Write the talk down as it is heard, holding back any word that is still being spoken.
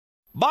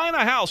Buying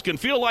a house can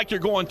feel like you're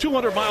going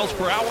 200 miles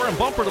per hour in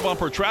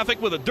bumper-to-bumper traffic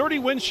with a dirty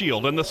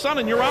windshield and the sun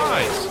in your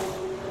eyes.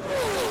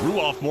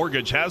 Ruoff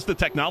Mortgage has the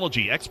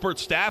technology, expert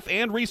staff,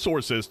 and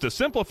resources to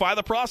simplify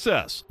the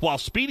process while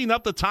speeding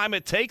up the time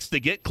it takes to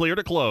get clear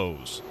to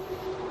close.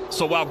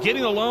 So while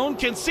getting a loan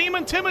can seem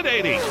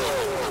intimidating,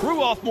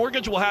 Ruoff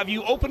Mortgage will have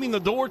you opening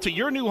the door to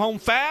your new home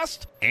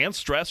fast and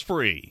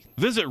stress-free.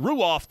 Visit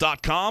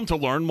ruoff.com to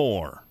learn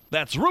more.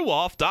 That's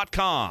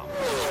ruoff.com.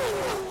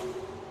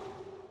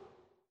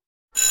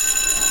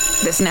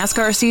 This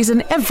NASCAR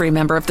season, every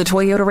member of the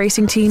Toyota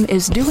racing team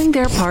is doing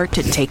their part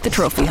to take the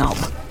trophy home.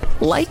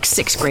 Like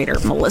sixth grader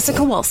Melissa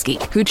Kowalski,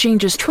 who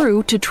changes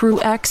true to True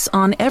X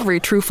on every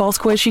true-false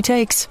quiz she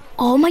takes.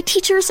 All my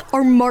teachers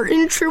are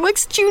Martin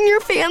Truex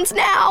Jr. fans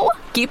now.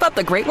 Keep up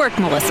the great work,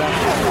 Melissa.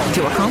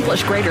 To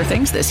accomplish greater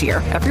things this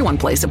year, everyone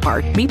plays a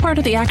part. Be part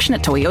of the action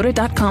at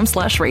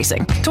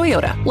toyota.com/racing.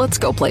 Toyota, let's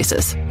go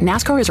places.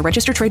 NASCAR is a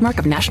registered trademark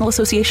of National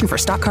Association for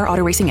Stock Car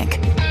Auto Racing,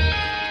 Inc.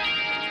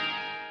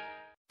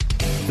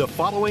 The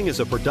following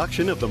is a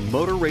production of the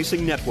Motor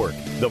Racing Network,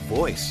 the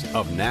voice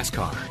of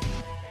NASCAR.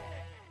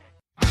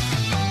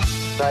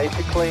 Nice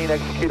and clean,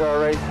 execute our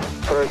race.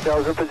 Put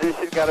ourselves in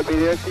position, got to be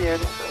there at the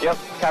end. Yep,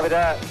 copy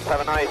that.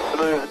 Have a nice,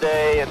 smooth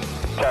day and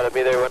try to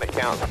be there when it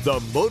counts. The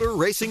Motor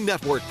Racing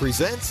Network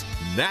presents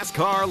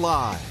NASCAR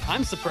Live.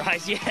 I'm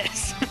surprised,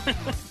 yes.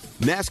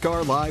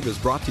 NASCAR Live is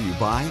brought to you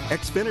by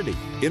Xfinity,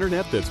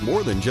 internet that's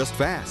more than just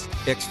fast.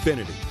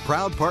 Xfinity,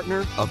 proud partner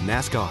of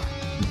NASCAR.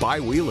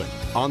 By Whelen,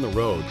 on the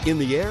road, in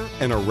the air,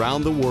 and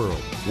around the world.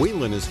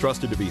 Whelen is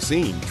trusted to be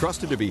seen,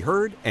 trusted to be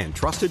heard, and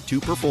trusted to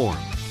perform.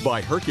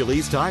 By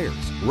Hercules Tires,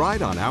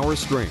 ride on our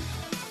strength.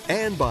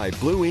 And by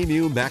Blue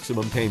Emu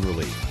Maximum Pain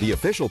Relief, the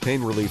official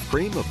pain relief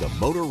cream of the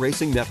Motor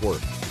Racing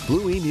Network.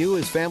 Blue Emu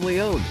is family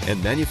owned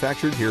and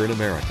manufactured here in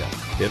America.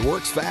 It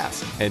works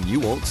fast, and you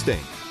won't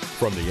stink.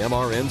 From the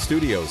MRN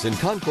studios in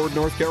Concord,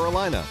 North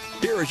Carolina,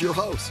 here is your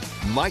host,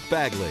 Mike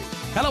Bagley.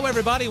 Hello,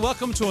 everybody.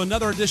 Welcome to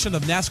another edition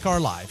of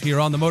NASCAR Live here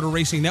on the Motor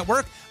Racing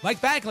Network.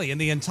 Mike Bagley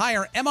and the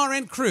entire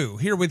MRN crew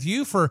here with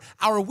you for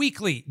our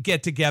weekly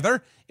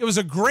get-together. It was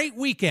a great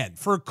weekend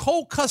for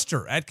Cole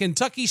Custer at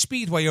Kentucky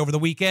Speedway over the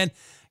weekend.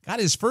 Got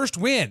his first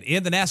win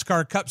in the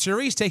NASCAR Cup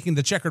Series, taking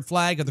the checkered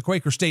flag of the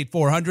Quaker State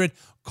 400.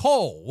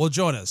 Cole will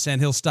join us, and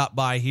he'll stop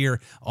by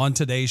here on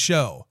today's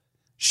show.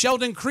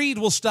 Sheldon Creed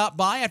will stop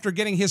by after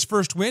getting his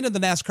first win in the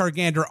NASCAR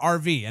Gander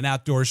RV and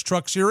Outdoors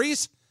Truck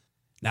Series.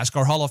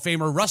 NASCAR Hall of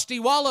Famer Rusty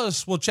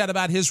Wallace will chat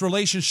about his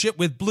relationship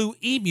with Blue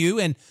Emu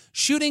and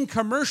shooting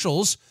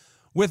commercials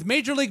with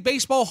Major League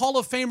Baseball Hall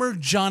of Famer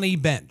Johnny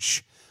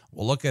Bench.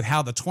 We'll look at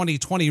how the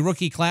 2020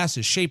 rookie class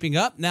is shaping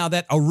up now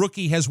that a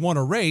rookie has won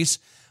a race.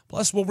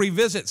 Plus, we'll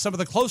revisit some of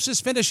the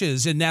closest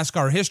finishes in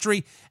NASCAR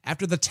history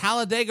after the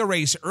Talladega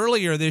race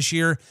earlier this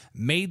year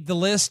made the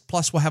list.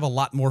 Plus, we'll have a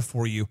lot more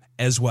for you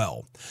as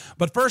well.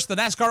 But first, the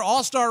NASCAR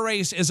All-Star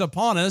race is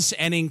upon us.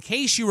 And in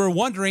case you were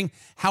wondering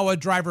how a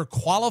driver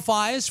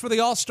qualifies for the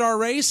All-Star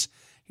race,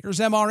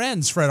 here's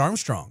MRN's Fred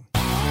Armstrong.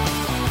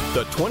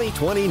 The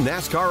 2020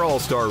 NASCAR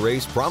All-Star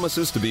race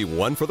promises to be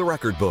one for the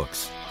record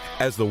books.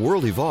 As the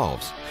world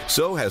evolves,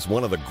 so has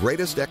one of the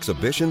greatest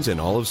exhibitions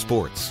in all of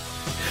sports.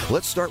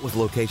 Let's start with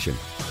location.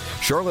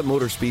 Charlotte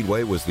Motor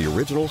Speedway was the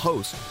original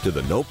host to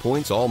the No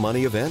Points All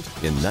Money event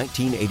in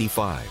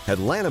 1985.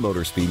 Atlanta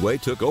Motor Speedway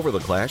took over the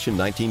clash in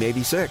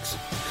 1986,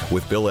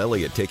 with Bill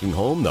Elliott taking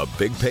home the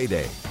big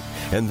payday.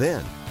 And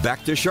then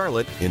back to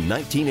Charlotte in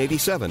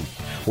 1987,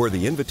 where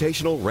the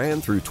Invitational ran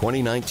through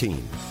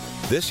 2019.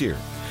 This year,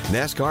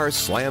 NASCAR's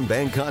Slam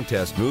Bang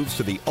contest moves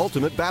to the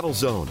ultimate battle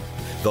zone,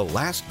 the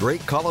last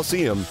great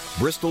Coliseum,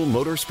 Bristol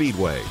Motor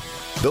Speedway.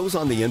 Those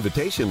on the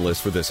invitation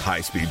list for this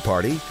high-speed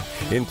party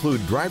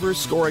include drivers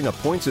scoring a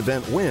points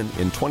event win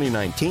in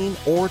 2019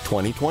 or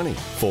 2020,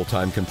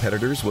 full-time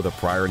competitors with a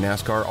prior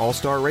NASCAR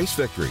All-Star race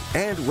victory,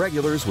 and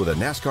regulars with a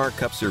NASCAR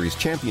Cup Series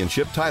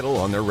championship title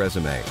on their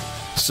resume.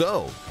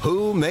 So,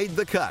 who made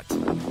the cut?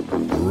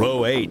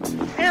 Row 8.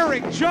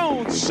 Eric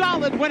Jones,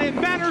 solid when it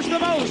matters the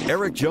most.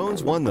 Eric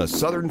Jones won the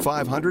Southern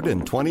 500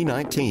 in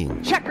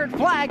 2019. Checkered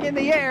flag in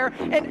the air,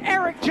 and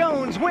Eric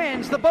Jones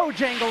wins the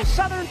Bojangles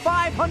Southern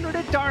 500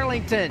 at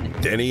Darlington.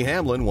 Denny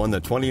Hamlin won the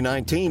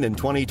 2019 and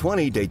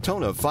 2020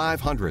 Daytona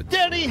 500.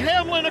 Denny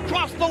Hamlin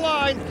across the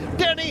line.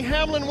 Denny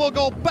Hamlin will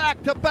go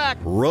back-to-back.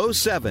 Row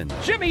 7.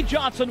 Jimmy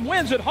Johnson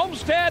wins at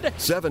Homestead.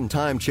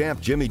 7-time champ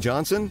Jimmy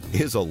Johnson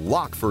is a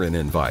lock for an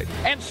invite.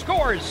 And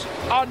scores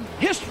on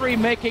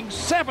history-making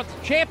 7th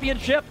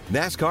championship.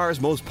 NASCAR's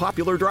most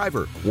popular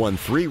driver won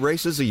 3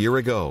 races a year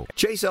ago.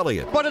 Chase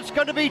Elliott. But it's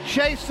going to be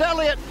Chase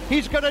Elliott.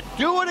 He's going to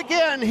do it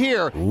again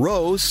here.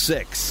 Row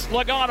 6.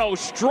 Logano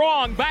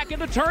strong back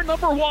into turn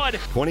number 1.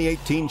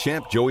 2018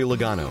 champ Joey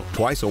Logano,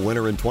 twice a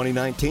winner in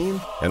 2019,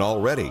 and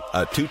already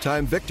a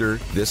 2-time victor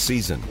this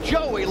season.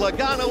 Joey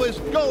Logano is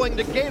going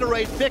to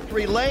Gatorade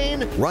Victory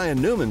Lane.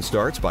 Ryan Newman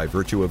starts by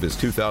virtue of his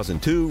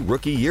 2002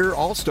 Rookie Year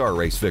All-Star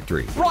Race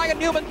victory. Ryan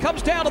Newman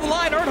comes down to the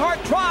line.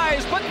 Earnhardt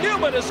tries, but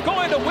Newman is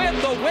going to win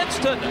the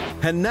Winston.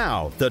 And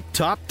now, the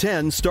top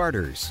 10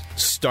 starters.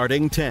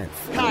 Starting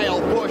 10th. Kyle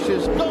Busch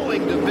is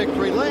going to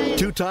Victory Lane.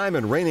 Two-time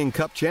and reigning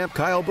Cup champ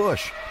Kyle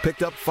Busch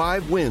picked up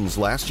 5 wins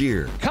last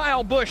year.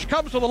 Kyle Busch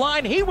comes to the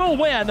line. He will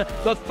win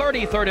the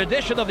 33rd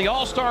edition of the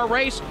All-Star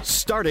Race.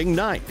 Starting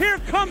 9th. Here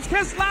comes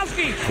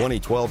Keselowski.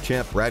 2012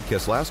 champ Brad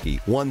Keselowski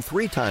won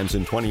 3 times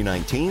in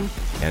 2019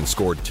 and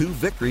scored 2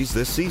 victories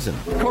this season.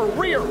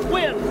 Career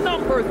win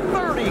number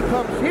 30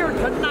 comes here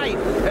tonight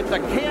at the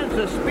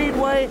Kansas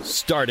Speedway.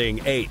 Starting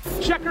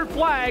 8th. Checkered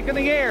flag in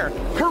the air.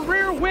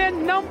 Career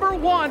win number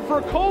 1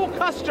 for Cole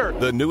Custer.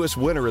 The newest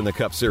winner in the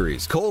Cup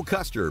Series, Cole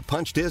Custer,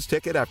 punched his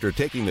ticket after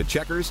taking the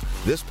checkers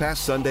this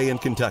past Sunday in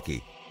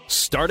Kentucky.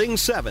 Starting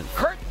 7th.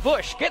 Kurt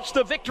Busch gets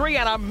the victory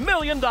and $1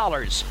 million.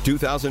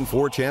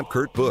 2004 champ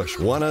Kurt Busch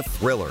won a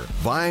thriller,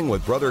 vying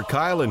with brother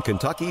Kyle in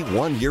Kentucky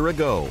 1 year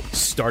ago.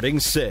 Starting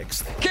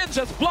 6th.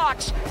 Kenseth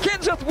blocks.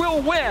 Kenseth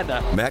will win.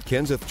 Matt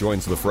Kenseth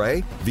joins the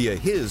fray via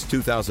his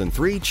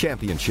 2003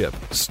 championship.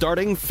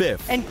 Starting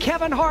 5th. And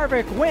Kevin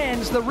Harvick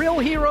wins the Real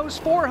Heroes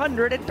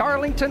 400 at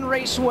Darlington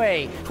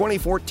Raceway.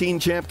 2014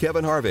 champ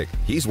Kevin Harvick.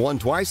 He's won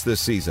twice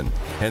this season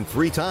and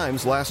 3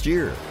 times last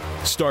year.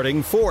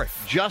 Starting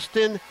 4th.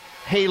 Justin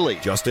Haley.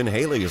 Justin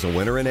Haley is a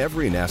winner in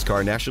every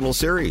NASCAR National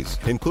Series,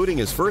 including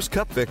his first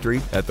Cup victory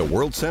at the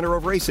World Center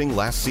of Racing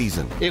last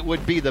season. It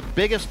would be the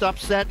biggest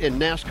upset in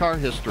NASCAR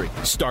history.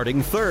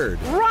 Starting 3rd.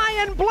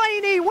 Ryan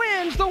Blaney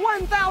wins the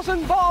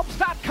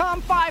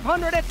 1000bulbs.com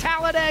 500 at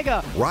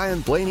Talladega. Ryan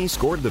Blaney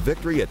scored the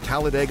victory at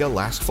Talladega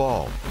last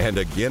fall and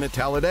again at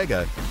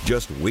Talladega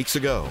just weeks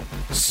ago.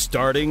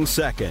 Starting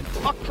 2nd.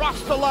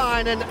 Across the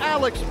line, and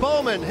Alex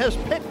Bowman has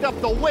picked up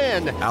the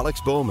win.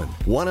 Alex Bowman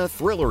won a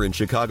thriller in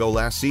Chicago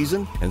last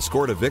season and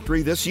scored a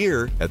victory this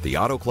year at the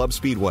Auto Club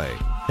Speedway.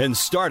 And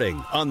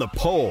starting on the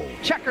pole.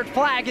 Checkered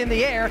flag in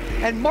the air,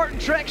 and Martin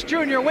Truex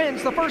Jr.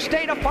 wins the first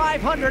state of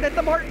 500 at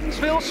the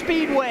Martinsville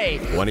Speedway.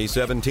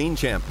 2017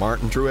 champ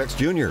Martin Truex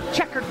Jr.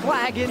 Checkered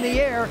flag in the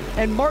air,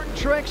 and Martin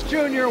Truex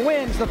Jr.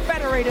 wins the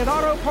Federated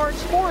Auto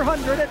Parts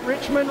 400 at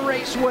Richmond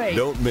Raceway.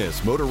 Don't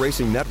miss Motor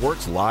Racing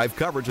Network's live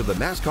coverage of the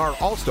NASCAR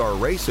All-Star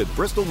Race at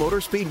Bristol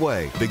Motor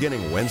Speedway,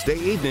 beginning Wednesday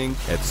evening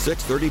at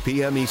 6:30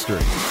 p.m.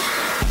 Eastern.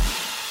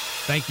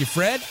 Thank you,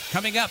 Fred.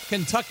 Coming up,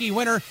 Kentucky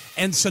winner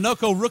and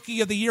Sunoco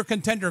Rookie of the Year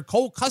contender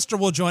Cole Custer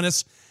will join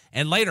us.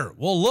 And later,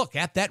 we'll look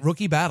at that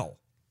rookie battle.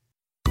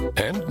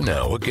 And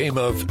now a game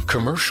of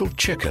Commercial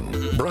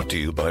Chicken, brought to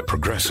you by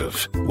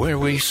Progressive, where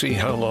we see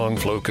how long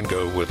Flo can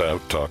go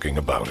without talking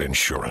about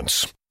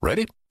insurance.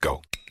 Ready?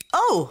 Go.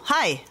 Oh,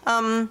 hi.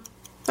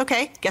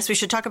 Okay, guess we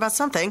should talk about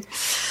something.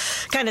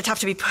 Kind of tough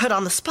to be put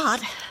on the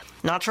spot.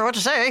 Not sure what to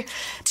say.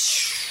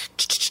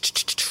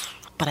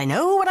 But I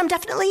know what I'm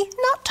definitely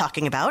not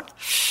talking about.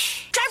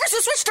 Drivers who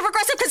switch to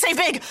Progressive can save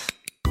big.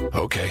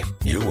 Okay,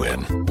 you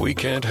win. We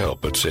can't help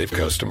but save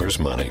customers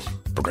money.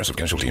 Progressive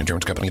Casualty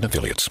Insurance Company and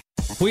Affiliates.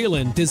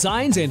 Whelen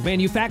designs and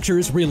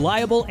manufactures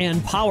reliable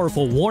and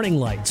powerful warning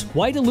lights,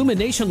 white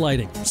illumination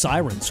lighting,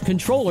 sirens,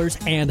 controllers,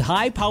 and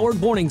high-powered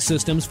warning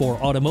systems for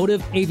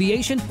automotive,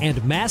 aviation,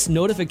 and mass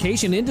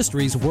notification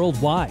industries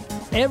worldwide.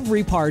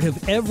 Every part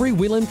of every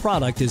Whelen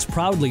product is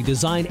proudly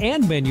designed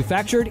and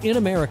manufactured in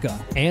America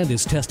and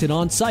is tested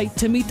on site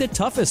to meet the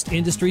toughest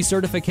industry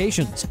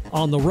certifications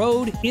on the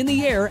road, in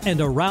the air, and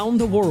around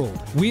the world.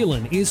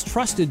 Whelen is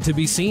trusted to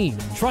be seen,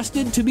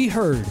 trusted to be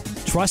heard,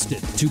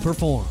 trusted to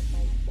perform.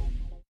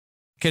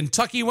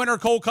 Kentucky winner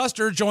Cole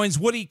Custer joins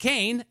Woody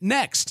Kane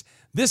next.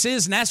 This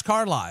is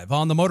NASCAR Live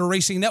on the Motor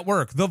Racing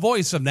Network, the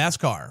voice of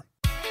NASCAR.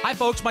 Hi,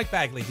 folks. Mike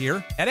Bagley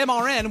here. At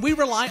MRN, we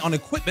rely on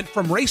equipment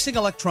from Racing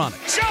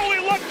Electronics. Joey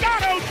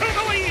Logano to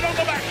the lead on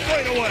the back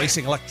straightaway.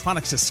 Racing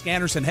Electronics has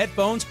scanners and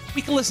headphones.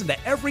 We can listen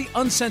to every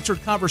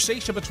uncensored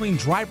conversation between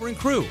driver and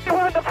crew. You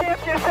won the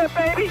championship,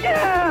 baby,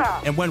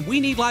 yeah! And when we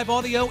need live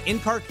audio,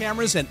 in-car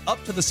cameras, and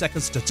up-to-the-second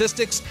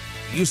statistics,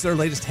 we use their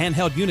latest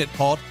handheld unit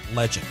called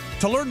Legend.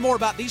 To learn more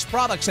about these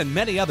products and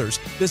many others,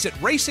 visit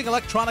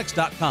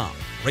racingelectronics.com.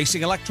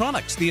 Racing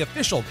Electronics, the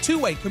official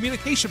two-way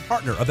communication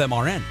partner of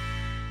MRN.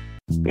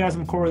 Hey guys,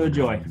 I'm Corey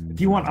LaJoy. If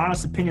you want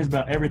honest opinions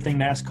about everything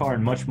NASCAR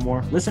and much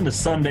more, listen to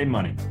Sunday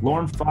Money.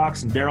 Lauren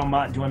Fox and Daryl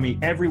Mott join me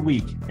every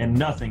week, and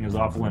nothing is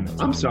off limits.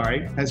 I'm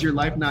sorry, has your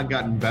life not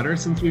gotten better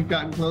since we've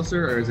gotten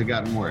closer, or has it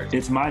gotten worse?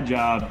 It's my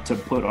job to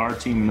put our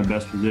team in the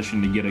best position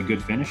to get a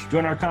good finish.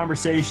 Join our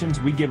conversations.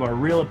 We give our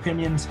real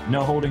opinions,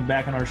 no holding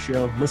back on our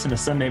show. Listen to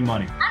Sunday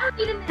Money. I don't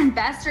need an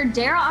investor,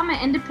 Daryl. I'm an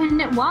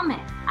independent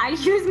woman. I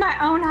use my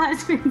own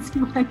husband's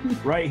money.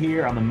 Right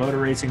here on the Motor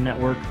Racing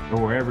Network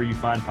or wherever you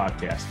find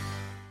podcasts.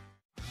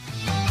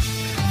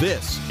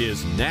 This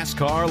is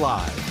NASCAR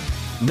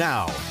Live.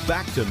 Now,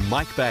 back to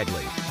Mike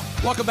Bagley.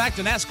 Welcome back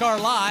to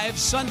NASCAR Live.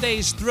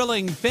 Sunday's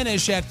thrilling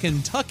finish at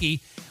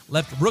Kentucky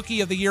left Rookie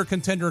of the Year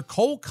contender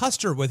Cole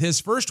Custer with his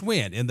first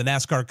win in the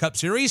NASCAR Cup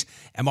Series.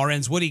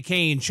 MRN's Woody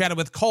Kane chatted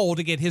with Cole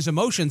to get his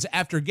emotions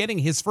after getting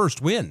his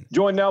first win.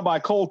 Joined now by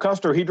Cole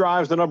Custer. He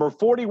drives the number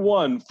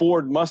 41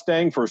 Ford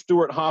Mustang for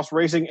Stewart-Haas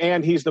Racing,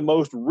 and he's the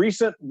most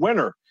recent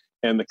winner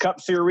and the Cup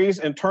Series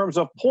in terms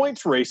of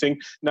points racing.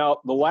 Now,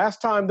 the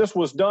last time this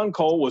was done,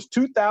 Cole, was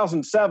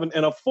 2007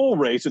 in a full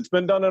race. It's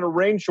been done in a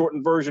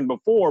rain-shortened version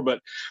before,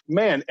 but,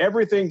 man,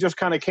 everything just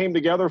kind of came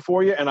together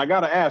for you. And I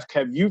got to ask,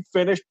 have you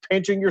finished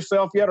pinching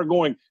yourself yet or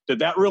going, did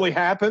that really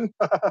happen?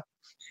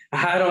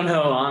 I don't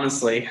know,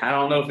 honestly. I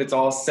don't know if it's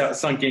all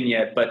sunk in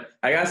yet, but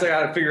I guess I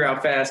got to figure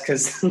out fast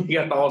because we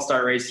got the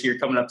All-Star race here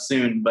coming up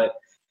soon. But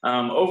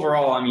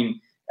overall, I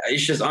mean,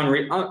 it's just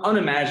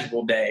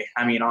unimaginable day.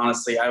 I mean,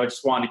 honestly, I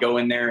just wanted to go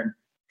in there and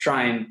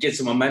try and get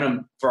some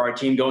momentum for our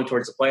team going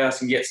towards the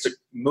playoffs and get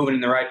moving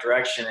in the right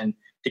direction. And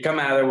to come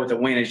out of there with a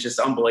win is just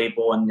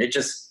unbelievable. And it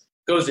just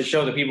goes to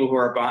show the people who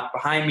are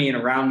behind me and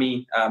around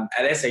me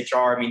at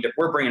SHR. I mean,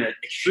 we're bringing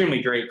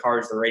extremely great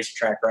cars to the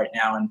racetrack right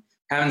now. And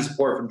having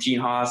support from Gene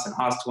Haas and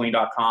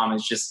HaasTooling.com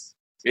is just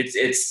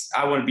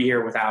I wouldn't be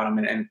here without him.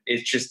 And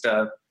it's just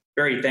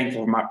very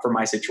thankful for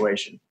my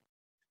situation.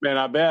 Man,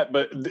 I bet.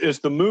 But it's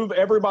the move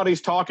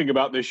everybody's talking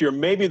about this year,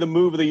 maybe the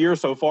move of the year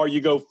so far.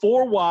 You go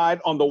 4 wide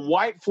on the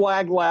white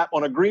flag lap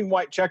on a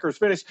green-white checkers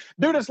finish.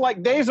 Dude, it's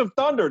like Days of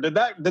Thunder. Did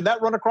that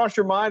run across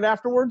your mind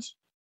afterwards?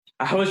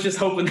 I was just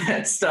hoping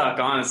that stuck,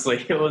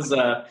 honestly. It was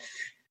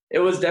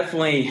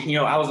definitely,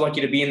 I was lucky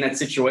to be in that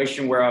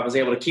situation where I was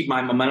able to keep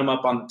my momentum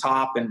up on the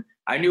top, and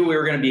I knew we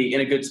were going to be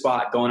in a good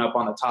spot going up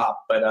on the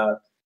top. But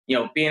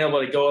being able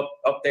to go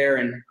up there,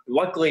 and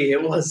luckily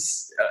it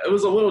was a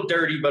little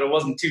dirty, but it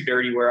wasn't too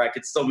dirty where I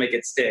could still make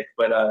it stick.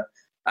 But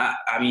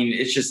I mean,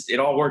 it's just it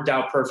all worked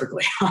out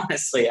perfectly,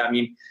 honestly. I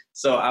mean,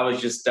 so I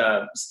was just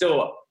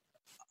still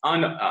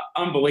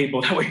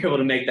unbelievable that we were able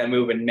to make that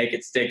move and make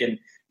it stick and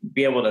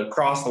be able to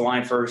cross the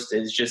line first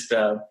is just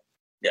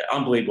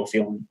unbelievable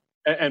feeling.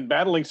 And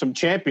battling some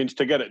champions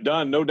to get it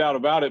done, no doubt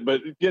about it.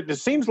 But it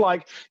seems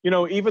like,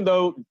 even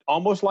though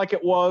almost like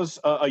it was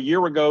a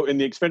year ago in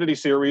the Xfinity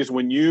Series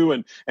when you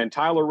and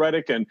Tyler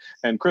Reddick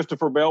and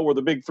Christopher Bell were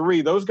the big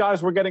three, those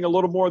guys were getting a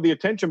little more of the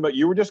attention, but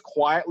you were just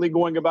quietly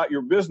going about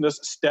your business,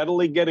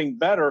 steadily getting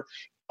better.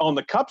 On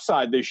the Cup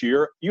side this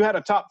year, you had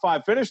a top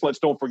 5 finish, let's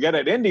don't forget,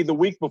 at Indy the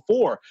week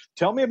before.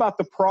 Tell me about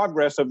the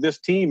progress of this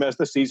team as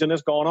the season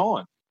has gone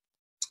on.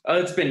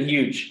 It's been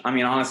huge. I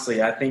mean,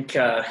 honestly, I think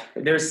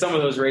there's some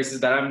of those races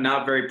that I'm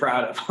not very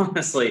proud of,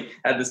 honestly,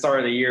 at the start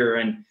of the year.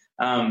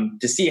 And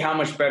to see how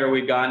much better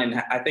we've gotten,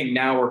 and I think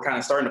now we're kind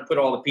of starting to put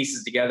all the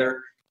pieces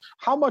together.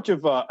 How much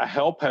of a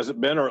help has it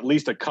been, or at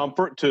least a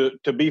comfort,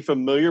 to be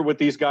familiar with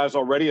these guys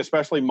already,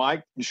 especially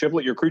Mike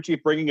Shivlett, your crew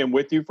chief, bringing him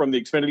with you from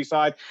the Xfinity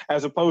side,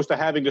 as opposed to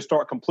having to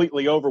start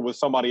completely over with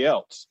somebody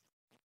else?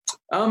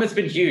 It's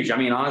been huge. I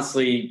mean,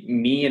 honestly,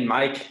 me and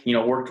Mike,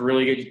 worked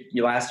really good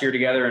last year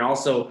together. And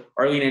also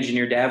our lead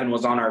engineer, Davin,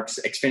 was on our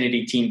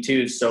Xfinity team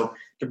too. So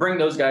to bring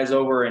those guys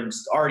over and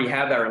already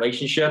have that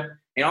relationship.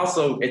 And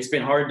also it's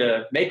been hard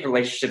to make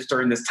relationships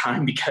during this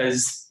time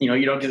because,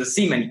 you don't get to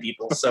see many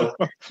people. So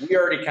we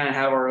already kind of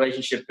have our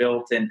relationship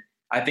built. And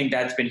I think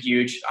that's been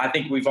huge. I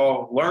think we've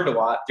all learned a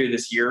lot through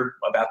this year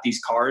about these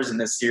cars and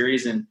this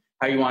series and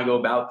how you want to go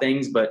about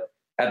things. But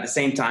at the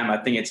same time, I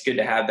think it's good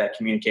to have that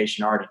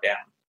communication already down.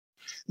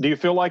 Do you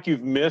feel like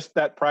you've missed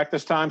that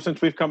practice time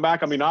since we've come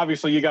back? I mean,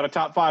 obviously you got a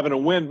top 5 and a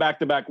win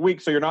back-to-back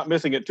weeks, so you're not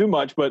missing it too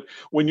much. But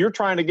when you're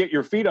trying to get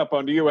your feet up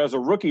under you as a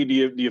rookie, do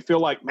you feel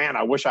like, man,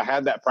 I wish I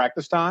had that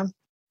practice time?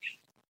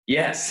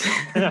 Yes,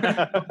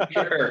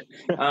 sure.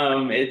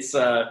 It's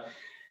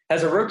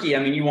as a rookie, I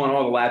mean, you want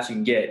all the laps you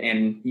can get,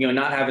 and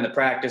not having the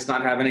practice,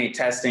 not having any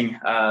testing,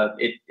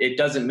 it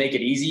doesn't make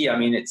it easy. I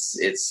mean,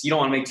 it's you don't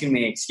want to make too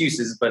many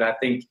excuses, but I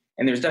think,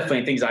 and there's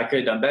definitely things I could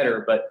have done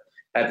better, but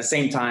at the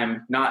same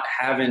time, not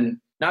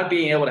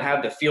being able to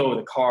have the feel of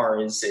the car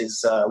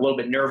is a little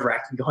bit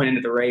nerve-wracking going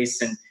into the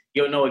race, and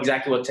you don't know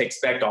exactly what to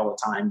expect all the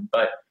time.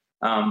 But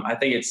I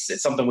think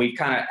it's something we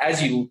kind of,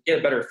 as you get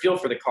a better feel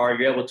for the car,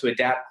 you're able to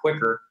adapt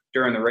quicker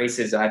during the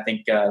races. And I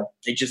think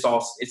it's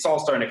all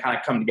starting to kind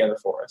of come together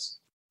for us.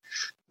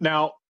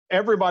 Now,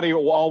 everybody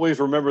will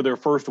always remember their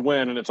first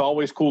win, and it's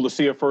always cool to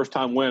see a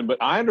first-time win. But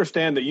I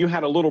understand that you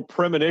had a little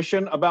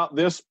premonition about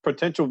this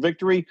potential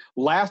victory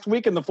last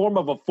week in the form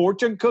of a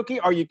fortune cookie.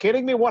 Are you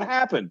kidding me? What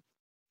happened?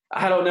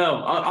 I don't know.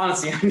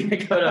 Honestly, I'm going to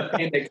go to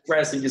Panda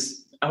Express and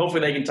just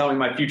hopefully they can tell me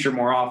my future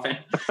more often.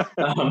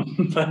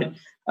 But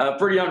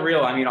pretty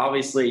unreal. I mean,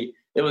 obviously,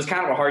 it was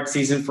kind of a hard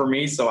season for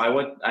me. So I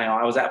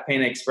was at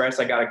Panda Express.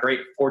 I got a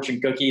great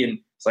fortune cookie, and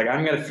it's like,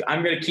 I'm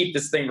gonna keep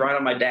this thing right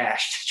on my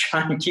dash to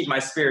try and keep my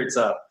spirits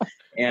up.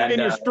 And in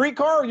your street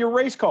car or your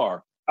race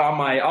car? On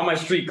my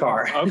street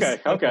car.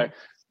 Okay.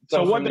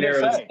 So what did it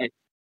say?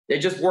 It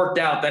just worked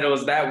out that it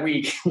was that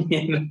week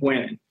in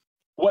winning.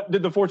 What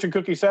did the fortune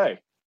cookie say?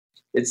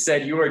 It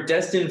said, "You are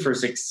destined for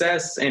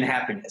success and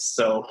happiness."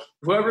 So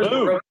whoever's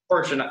the road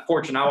fortune,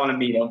 I want to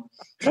meet him.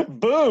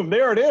 Boom.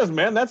 There it is,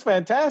 man. That's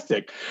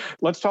fantastic.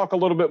 Let's talk a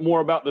little bit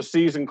more about the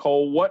season,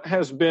 Cole. What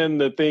has been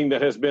the thing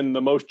that has been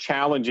the most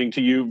challenging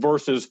to you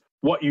versus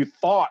what you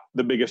thought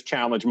the biggest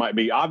challenge might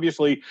be?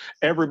 Obviously,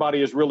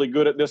 everybody is really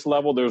good at this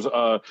level. There's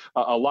a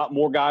lot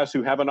more guys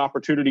who have an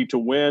opportunity to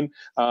win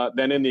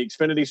than in the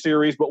Xfinity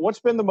Series. But what's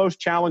been the most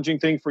challenging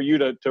thing for you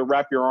to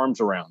wrap your arms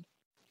around?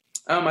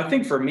 I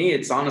think for me,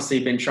 it's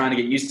honestly been trying to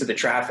get used to the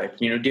traffic,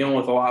 dealing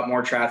with a lot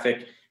more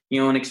traffic.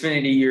 In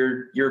Xfinity,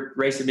 you're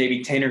racing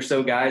maybe 10 or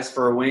so guys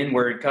for a win,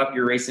 where in Cup,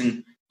 you're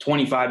racing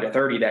 25 to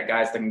 30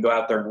 guys that can go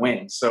out there and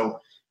win. So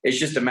it's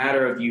just a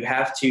matter of you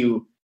have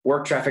to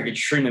work traffic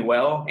extremely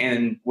well.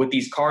 And with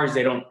these cars,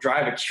 they don't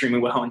drive extremely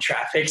well in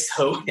traffic.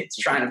 So it's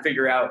trying to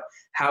figure out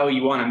how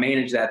you want to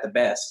manage that the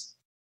best.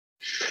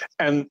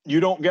 And you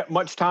don't get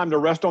much time to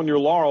rest on your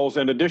laurels.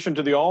 In addition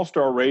to the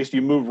All-Star race,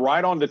 you move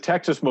right on to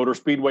Texas Motor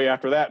Speedway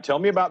after that. Tell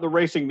me about the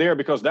racing there,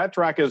 because that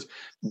track is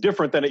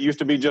different than it used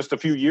to be just a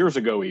few years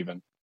ago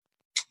even.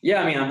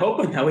 Yeah, I'm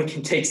hoping that we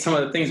can take some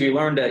of the things we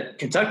learned at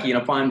Kentucky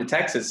and apply them to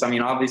Texas.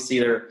 Obviously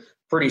they're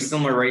pretty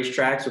similar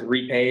racetracks with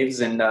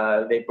repaves, and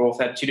they both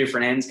have two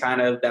different ends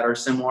kind of that are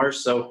similar.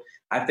 So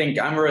I think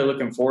I'm really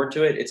looking forward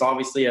to it. It's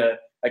obviously a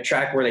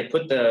track where they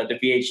put the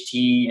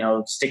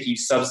VHT, sticky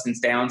substance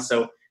down.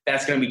 So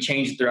that's going to be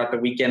changed throughout the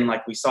weekend,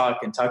 like we saw at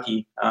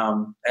Kentucky.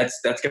 That's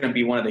going to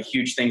be one of the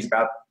huge things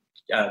about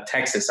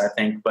Texas, I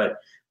think. But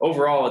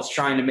overall, it's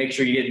trying to make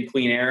sure you get in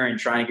clean air and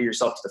trying to get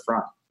yourself to the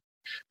front.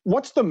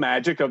 What's the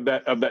magic of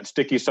that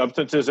sticky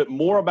substance? Is it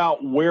more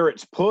about where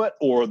it's put,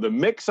 or the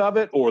mix of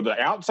it, or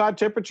the outside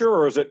temperature,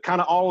 or is it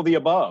kind of all of the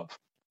above?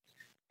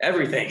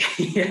 Everything.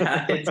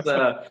 Yeah,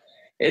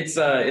 it's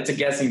a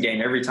guessing game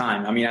every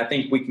time. I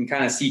think we can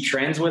kind of see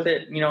trends with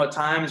it, at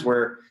times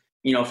where,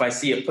 if I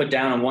see it put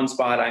down in one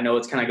spot, I know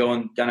it's kind of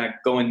gonna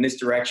go in this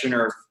direction,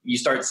 or if you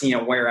start seeing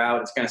it wear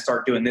out, it's going to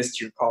start doing this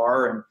to your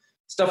car and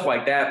stuff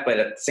like that. But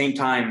at the same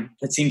time,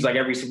 it seems like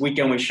every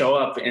weekend we show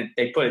up and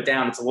they put it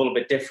down, it's a little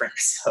bit different.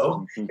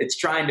 So it's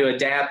trying to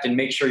adapt and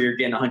make sure you're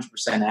getting 100%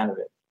 out of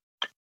it.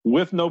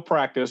 With no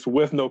practice,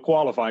 with no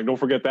qualifying. Don't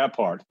forget that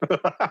part.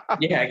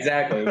 Yeah,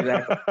 exactly.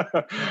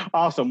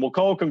 Awesome. Well,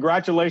 Cole,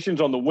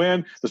 congratulations on the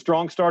win, the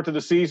strong start to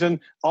the season,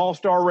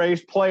 all-star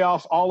race,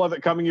 playoffs, all of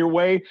it coming your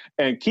way.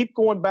 And keep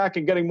going back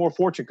and getting more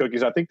fortune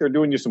cookies. I think they're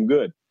doing you some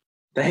good.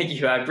 Thank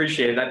you. I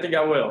appreciate it. I think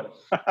I will.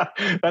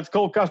 That's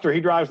Cole Custer. He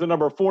drives the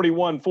number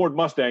 41 Ford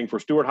Mustang for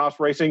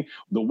Stewart-Haas Racing,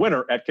 the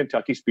winner at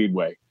Kentucky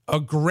Speedway. A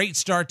great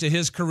start to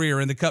his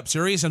career in the Cup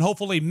Series, and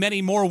hopefully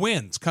many more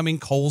wins coming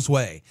Cole's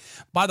way.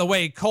 By the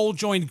way, Cole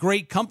joined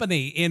great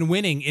company in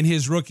winning in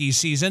his rookie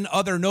season.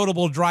 Other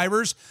notable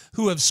drivers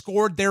who have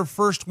scored their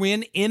first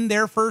win in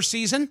their first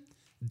season: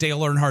 Dale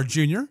Earnhardt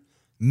Jr.,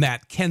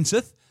 Matt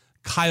Kenseth,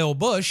 Kyle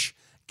Busch,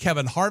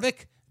 Kevin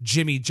Harvick,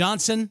 Jimmy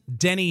Johnson,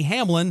 Denny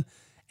Hamlin,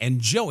 and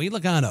Joey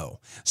Logano.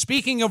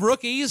 Speaking of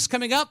rookies,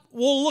 coming up,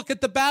 we'll look at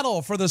the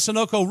battle for the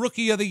Sunoco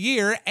Rookie of the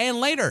Year, and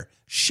later,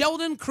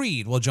 Sheldon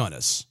Creed will join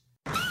us.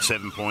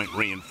 7-point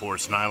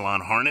reinforced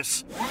nylon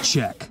harness?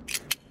 Check.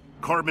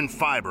 Carbon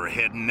fiber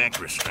head and neck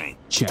restraint?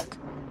 Check.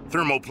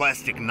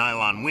 Thermoplastic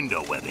nylon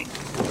window webbing?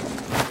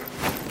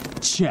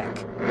 Check.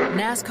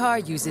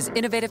 NASCAR uses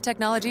innovative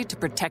technology to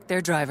protect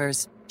their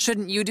drivers.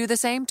 Shouldn't you do the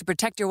same to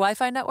protect your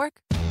Wi-Fi network?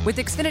 With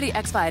Xfinity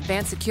XFi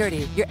Advanced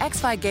Security, your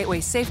XFi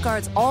gateway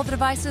safeguards all the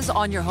devices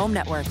on your home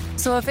network.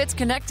 So if it's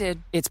connected,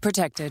 it's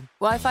protected.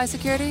 Wi-Fi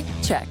security?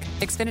 Check.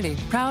 Xfinity,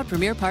 proud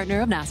premier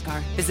partner of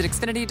NASCAR. Visit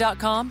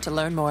Xfinity.com to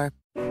learn more.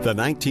 The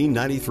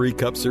 1993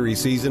 Cup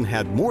Series season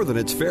had more than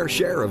its fair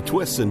share of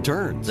twists and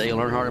turns. Dale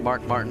Earnhardt and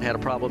Mark Martin had a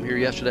problem here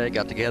yesterday,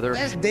 got together.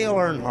 That's Dale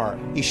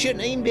Earnhardt. He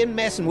shouldn't have even been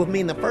messing with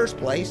me in the first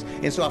place,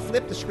 and so I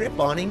flipped the script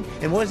on him,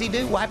 and what does he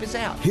do? Wipe us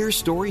out. Here's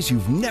stories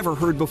you've never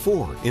heard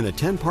before in a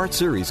 10-part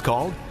series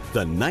called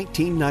The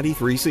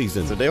 1993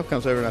 Season. So Dale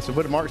comes over and I said,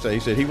 what did Mark say? He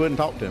said he wouldn't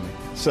talk to me.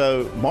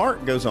 So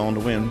Mark goes on to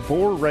win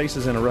 4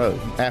 races in a row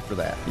after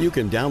that. You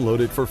can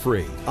download it for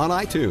free on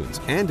iTunes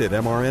and at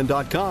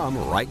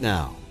MRN.com right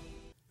now.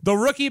 The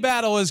rookie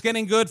battle is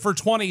getting good for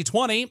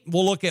 2020.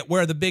 We'll look at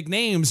where the big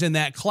names in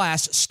that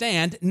class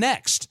stand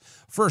next.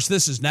 First,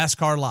 this is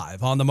NASCAR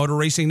Live on the Motor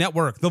Racing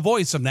Network, the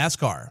voice of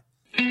NASCAR.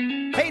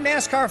 Hey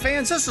NASCAR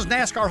fans, this is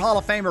NASCAR Hall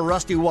of Famer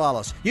Rusty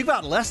Wallace. You've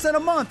got less than a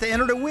month to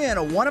enter to win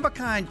a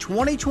one-of-a-kind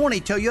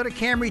 2020 Toyota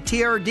Camry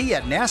TRD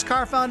at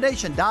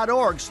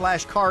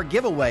NASCARFoundation.org/car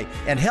giveaway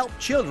and help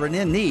children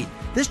in need.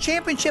 This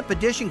championship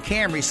edition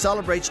Camry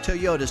celebrates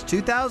Toyota's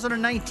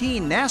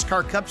 2019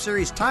 NASCAR Cup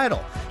Series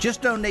title.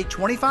 Just donate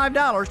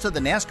 $25 to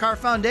the NASCAR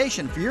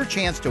Foundation for your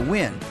chance to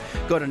win.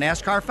 Go to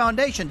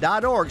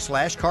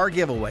NASCARFoundation.org/car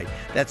giveaway.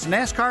 That's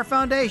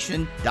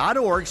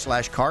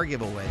NASCARFoundation.org/car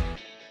giveaway.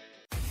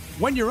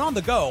 When you're on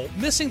the go,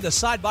 missing the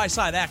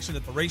side-by-side action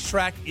at the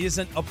racetrack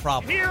isn't a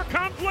problem. Here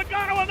comes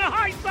Logano on the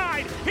high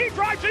side. He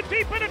drives it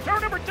deep into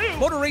turn number 2.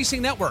 Motor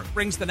Racing Network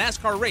brings the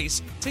NASCAR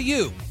race to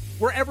you,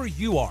 wherever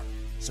you are,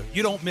 so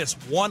you don't miss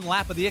one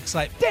lap of the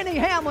excitement. Denny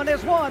Hamlin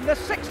has won the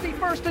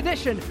 61st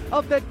edition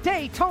of the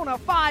Daytona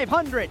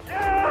 500.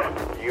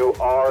 You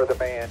are the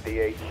man,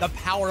 DH. The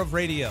power of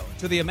radio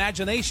to the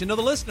imagination of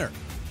the listener.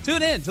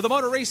 Tune in to the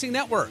Motor Racing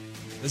Network.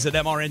 Visit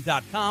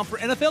MRN.com for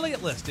an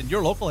affiliate list in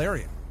your local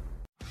area.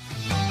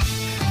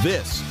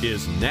 This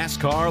is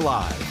NASCAR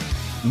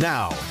Live.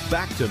 Now,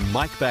 back to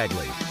Mike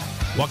Bagley.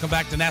 Welcome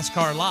back to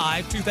NASCAR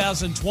Live.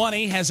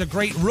 2020 has a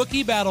great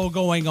rookie battle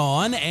going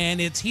on, and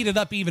it's heated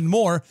up even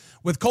more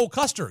with Cole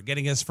Custer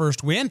getting his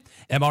first win.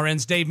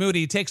 MRN's Dave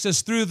Moody takes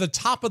us through the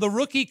top of the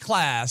rookie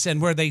class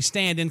and where they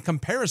stand in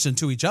comparison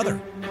to each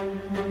other.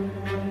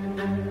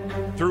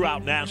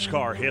 Throughout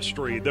NASCAR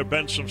history, there have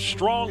been some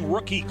strong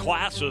rookie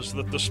classes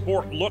that the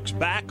sport looks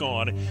back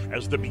on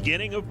as the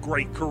beginning of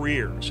great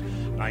careers.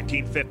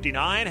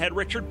 1959 had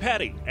Richard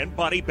Petty and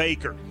Buddy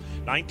Baker.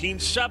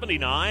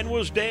 1979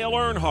 was Dale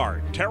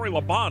Earnhardt, Terry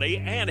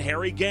Labonte, and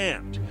Harry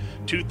Gant.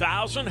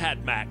 2000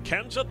 had Matt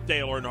Kenseth,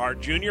 Dale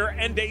Earnhardt Jr.,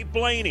 and Dave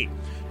Blaney.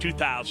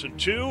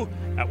 2002,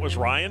 that was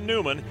Ryan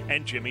Newman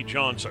and Jimmy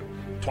Johnson.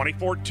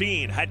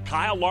 2014 had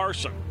Kyle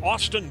Larson,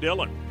 Austin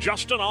Dillon,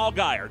 Justin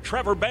Allgaier,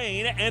 Trevor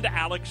Bayne, and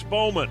Alex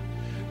Bowman.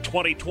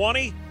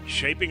 2020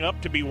 shaping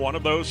up to be one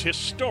of those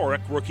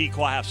historic rookie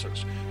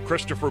classes.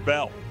 Christopher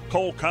Bell,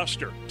 Cole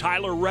Custer,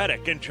 Tyler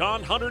Reddick, and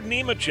John Hunter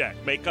Nemechek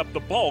make up the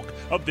bulk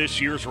of this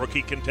year's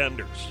rookie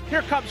contenders.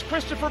 Here comes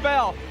Christopher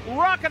Bell,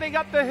 rocketing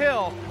up the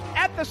hill.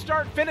 At the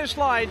start-finish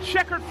line,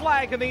 checkered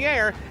flag in the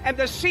air, and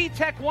the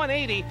C-Tech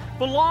 180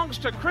 belongs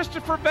to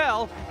Christopher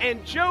Bell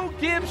and Joe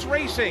Gibbs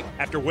Racing.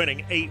 After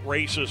winning 8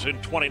 races in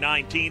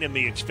 2019 in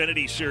the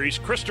Xfinity Series,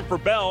 Christopher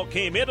Bell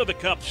came into the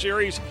Cup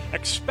Series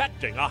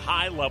expecting a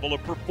high level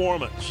of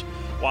performance.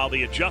 While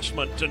the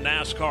adjustment to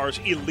NASCAR's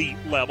elite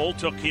level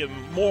took him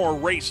more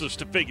races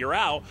to figure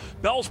out,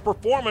 Bell's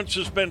performance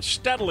has been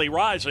steadily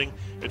rising.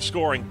 It's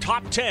scoring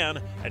top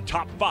 10 and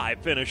top 5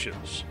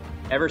 finishes.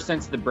 Ever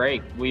since the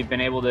break, we've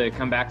been able to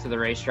come back to the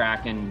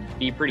racetrack and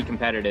be pretty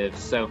competitive.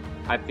 So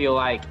I feel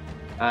like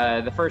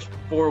the first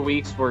 4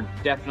 weeks were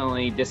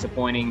definitely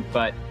disappointing,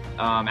 but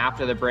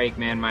after the break,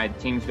 man, my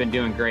team's been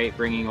doing great,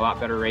 bringing a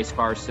lot better race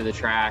cars to the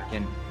track,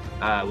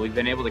 and we've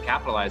been able to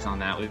capitalize on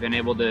that. We've been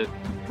able to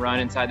run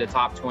inside the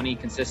top 20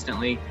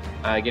 consistently,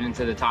 get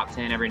into the top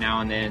 10 every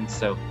now and then.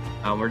 So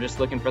we're just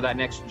looking for that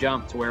next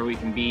jump to where we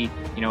can be,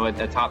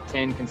 a top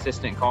 10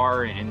 consistent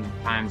car and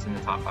times in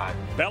the top 5.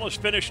 Bell has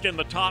finished in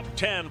the top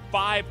 10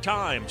 5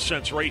 times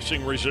since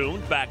racing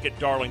resumed back at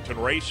Darlington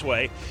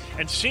Raceway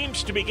and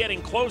seems to be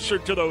getting closer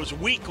to those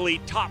weekly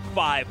top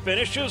 5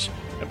 finishes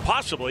and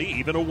possibly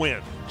even a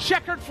win.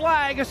 Checkered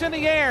flag is in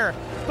the air.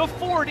 The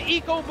Ford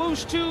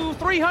EcoBoost 2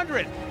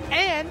 300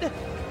 and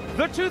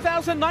the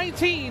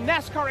 2019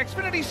 NASCAR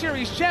Xfinity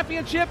Series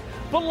Championship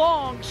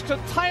belongs to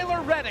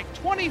Tyler Reddick,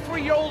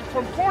 23-year-old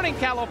from Corning,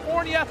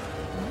 California.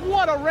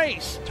 What a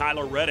race!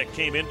 Tyler Reddick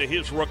came into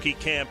his rookie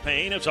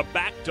campaign as a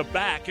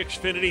back-to-back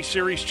Xfinity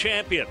Series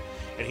champion,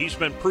 and he's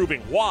been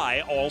proving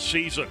why all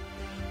season.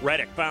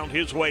 Reddick found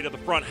his way to the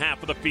front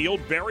half of the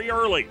field very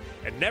early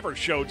and never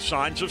showed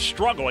signs of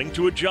struggling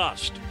to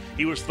adjust.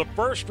 He was the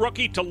first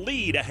rookie to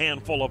lead a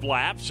handful of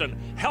laps and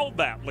held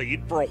that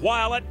lead for a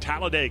while at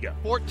Talladega.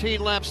 14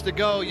 laps to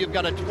go. You've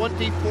got a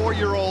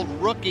 24-year-old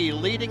rookie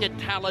leading at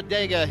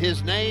Talladega.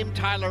 His name,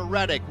 Tyler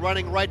Reddick,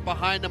 running right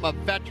behind him, a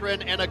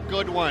veteran and a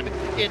good one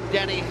in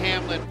Denny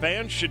Hamlin.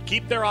 Fans should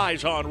keep their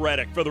eyes on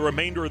Reddick for the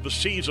remainder of the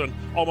season.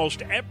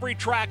 Almost every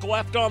track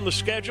left on the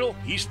schedule,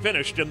 he's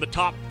finished in the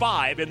top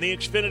 5 in the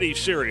Xfinity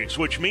Series,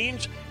 which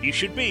means he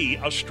should be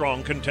a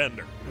strong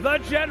contender. The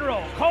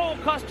General, Cole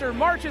Custer,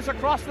 marches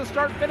across the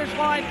start-finish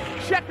line.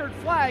 Checkered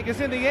flag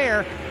is in the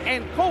air,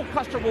 and Cole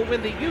Custer will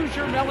win the Use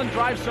Your Melon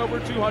Drive Sober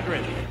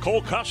 200.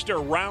 Cole Custer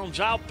rounds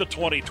out the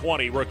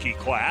 2020 rookie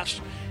class.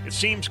 It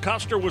seems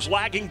Custer was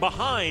lagging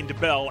behind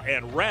Bell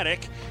and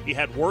Reddick. He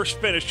had worse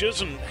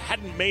finishes and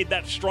hadn't made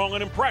that strong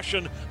an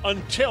impression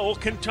until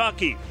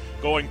Kentucky.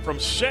 Going from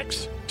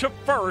 6th to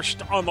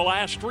 1st on the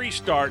last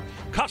restart,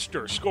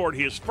 Custer scored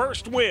his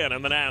first win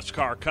in the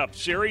NASCAR Cup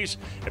Series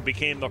and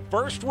became the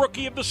first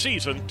rookie of the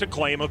season to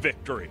claim a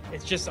victory.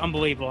 It's just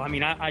unbelievable. I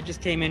mean, I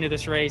just came into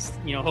this race,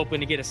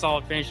 hoping to get a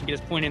solid finish and get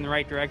us pointed in the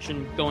right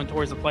direction going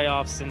towards the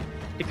playoffs, and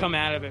to come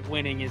out of it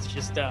winning is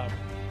just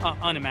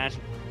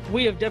unimaginable.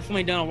 We have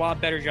definitely done a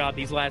lot better job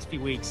these last few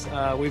weeks.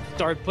 We've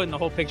started putting the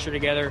whole picture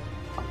together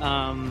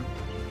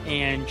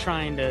and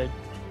trying to,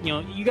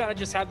 you got to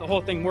just have the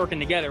whole thing working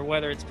together,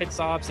 whether it's pit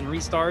stops and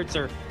restarts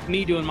or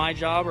me doing my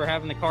job or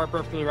having the car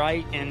perfectly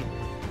right. And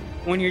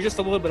when you're just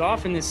a little bit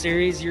off in this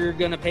series, you're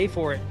going to pay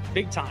for it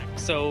big time.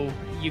 So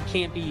you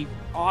can't be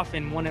off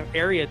in one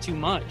area too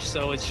much.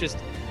 So it's just,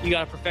 you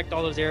got to perfect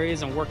all those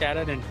areas and work at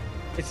it. And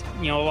it's,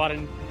 a lot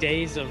of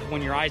days of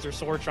when your eyes are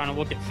sore trying to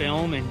look at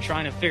film and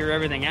trying to figure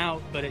everything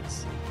out, but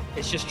it's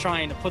just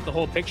trying to put the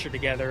whole picture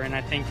together. And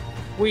I think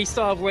we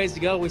still have ways to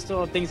go. We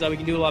still have things that we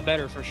can do a lot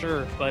better for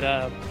sure. But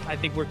I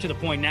think we're to the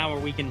point now where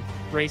we can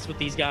race with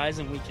these guys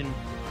and we can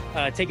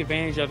take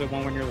advantage of it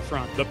when we're near the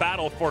front. The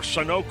battle for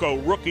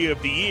Sunoco Rookie of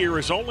the Year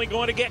is only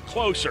going to get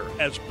closer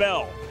as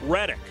Bell,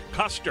 Reddick,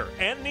 Custer,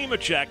 and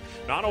Nemechek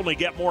not only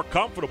get more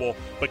comfortable,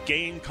 but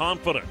gain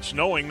confidence,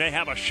 knowing they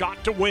have a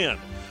shot to win.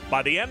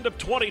 By the end of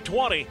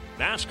 2020,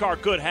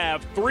 NASCAR could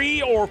have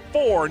 3 or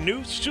 4 new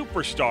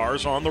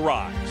superstars on the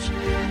rise.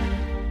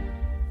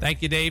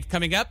 Thank you, Dave.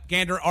 Coming up,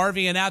 Gander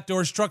RV and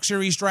Outdoors Truck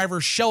Series driver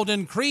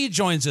Sheldon Creed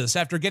joins us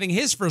after getting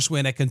his first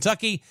win at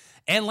Kentucky.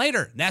 And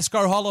later,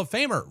 NASCAR Hall of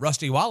Famer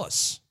Rusty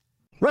Wallace.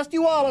 Rusty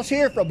Wallace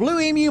here for Blue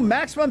Emu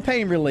Maximum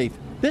Pain Relief.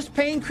 This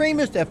pain cream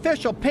is the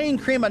official pain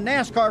cream of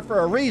NASCAR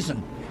for a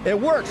reason.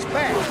 It works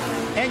fast,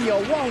 and you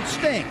won't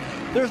stink.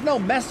 There's no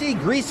messy,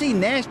 greasy,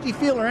 nasty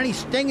feel or any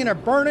stinging or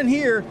burning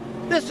here.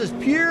 This is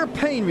pure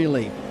pain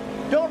relief.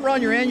 Don't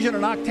run your engine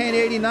on Octane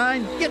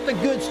 89. Get the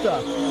good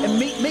stuff and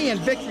meet me in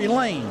Victory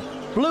Lane.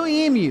 Blue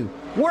Emu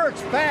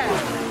works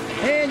fast,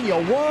 and you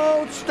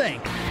won't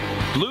stink.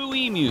 Blue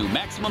Emu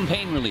Maximum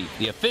Pain Relief,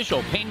 the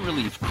official pain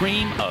relief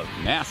cream of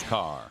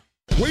NASCAR.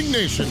 Wing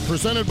Nation,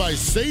 presented by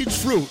Sage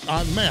Fruit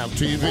on MAV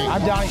TV.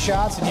 I'm Donnie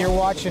Schatz, and you're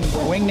watching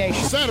Wing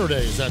Nation.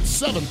 Saturdays at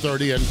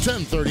 7:30 and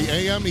 10:30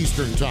 a.m.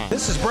 Eastern Time.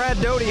 This is Brad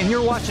Doty, and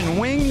you're watching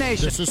Wing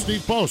Nation. This is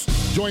Steve Post.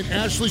 Join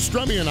Ashley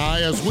Strummy and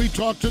I as we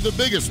talk to the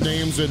biggest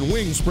names in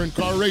wing sprint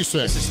car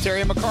racing. This is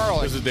Terry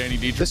McCarley. This is Danny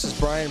Dietrich. This is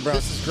Brian Brown.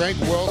 This is Greg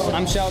Wilson.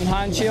 I'm Sheldon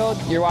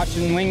Honshield. You're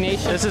watching Wing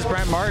Nation. This is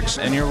Brent Marks,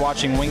 and you're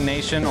watching Wing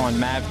Nation on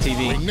MAV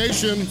TV. Wing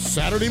Nation,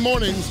 Saturday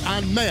mornings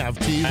on MAV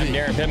TV. I'm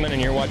Darren Pittman,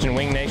 and you're watching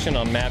Wing Nation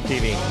on MAV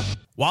TV.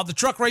 While the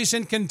truck race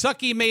in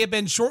Kentucky may have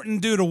been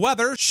shortened due to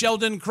weather,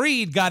 Sheldon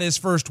Creed got his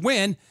first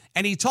win,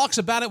 and he talks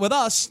about it with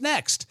us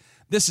next.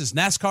 This is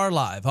NASCAR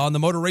Live on the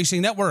Motor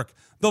Racing Network,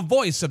 the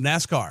voice of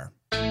NASCAR.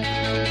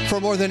 For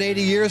more than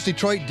 80 years,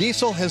 Detroit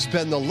Diesel has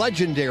been the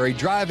legendary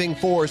driving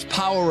force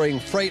powering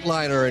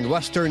Freightliner and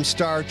Western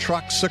Star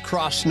trucks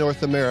across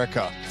North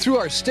America. Through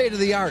our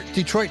state-of-the-art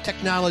Detroit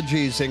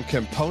technologies and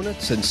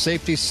components and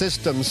safety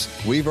systems,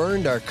 we've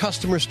earned our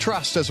customers'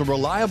 trust as a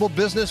reliable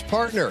business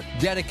partner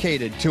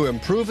dedicated to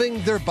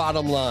improving their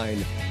bottom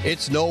line.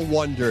 It's no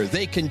wonder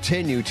they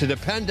continue to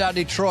depend on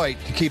Detroit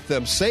to keep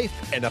them safe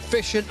and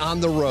efficient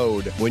on the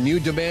road. When you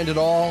demand it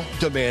all,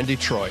 demand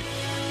Detroit.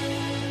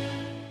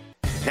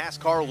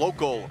 NASCAR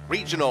local,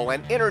 regional,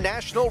 and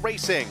international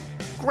racing.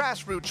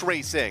 Grassroots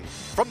racing.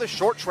 From the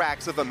short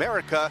tracks of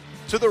America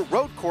to the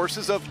road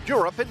courses of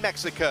Europe and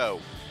Mexico.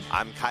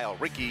 I'm Kyle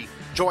Rickey.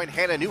 Join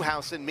Hannah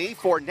Newhouse and me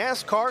for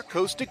NASCAR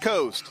Coast to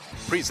Coast.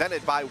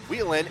 Presented by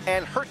Whelen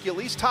and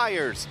Hercules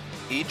Tires.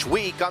 Each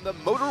week on the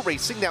Motor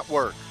Racing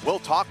Network. We'll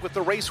talk with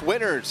the race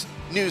winners,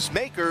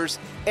 newsmakers,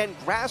 and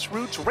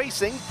grassroots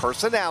racing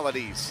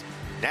personalities.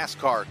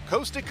 NASCAR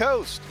Coast to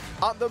Coast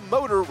on the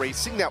Motor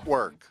Racing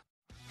Network.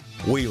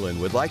 Whelen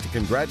would like to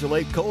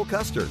congratulate Cole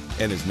Custer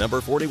and his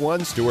number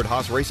 41 Stewart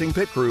Haas Racing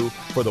Pit Crew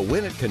for the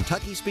win at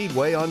Kentucky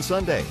Speedway on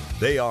Sunday.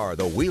 They are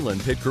the Whelen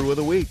Pit Crew of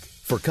the Week.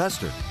 For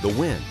Custer, the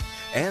win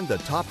and the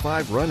top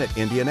 5 run at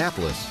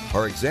Indianapolis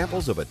are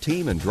examples of a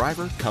team and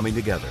driver coming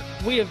together.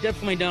 We have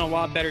definitely done a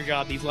lot better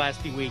job these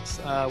last few weeks.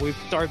 We've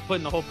started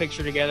putting the whole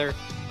picture together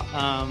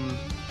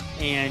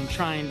and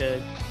trying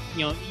to,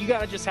 you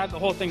got to just have the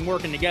whole thing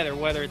working together,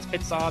 whether it's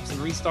pit stops and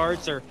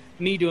restarts or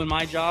me doing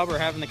my job or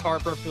having the car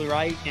perfectly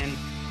right. And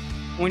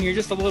when you're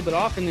just a little bit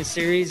off in this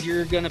series,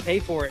 you're going to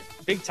pay for it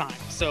big time.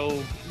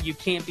 So you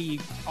can't be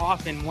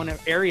off in one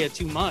area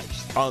too much.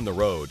 On the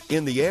road,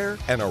 in the air,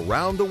 and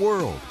around the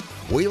world,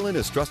 Whelen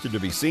is trusted to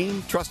be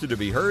seen, trusted to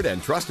be heard,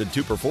 and trusted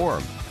to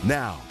perform.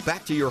 Now,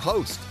 back to your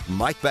host,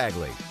 Mike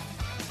Bagley.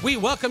 We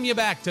welcome you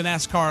back to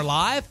NASCAR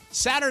Live.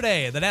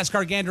 Saturday, the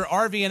NASCAR Gander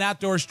RV and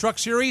Outdoors Truck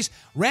Series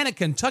ran at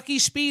Kentucky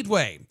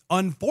Speedway.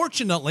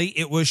 Unfortunately,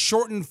 it was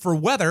shortened for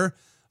weather,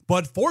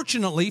 but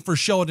fortunately for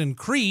Sheldon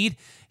Creed,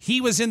 he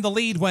was in the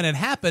lead when it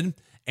happened,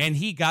 and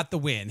he got the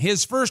win.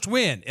 His first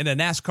win in a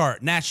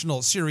NASCAR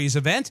National Series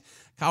event.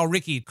 Kyle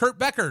Rickey, Kurt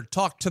Becker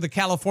talked to the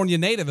California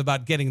native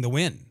about getting the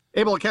win.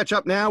 Able to catch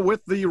up now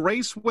with the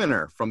race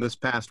winner from this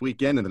past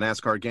weekend in the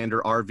NASCAR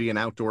Gander RV and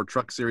Outdoor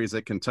Truck Series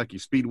at Kentucky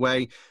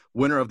Speedway.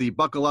 Winner of the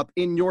Buckle Up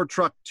in Your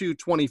Truck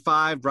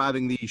 225,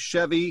 driving the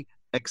Chevy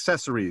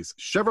Accessories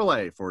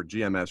Chevrolet for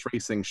GMS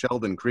Racing,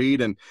 Sheldon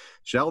Creed. And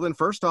Sheldon,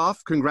 first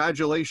off,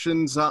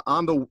 congratulations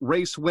on the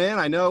race win.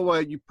 I know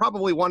you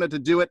probably wanted to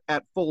do it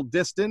at full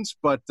distance,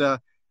 but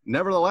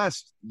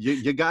nevertheless,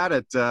 you got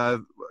it. A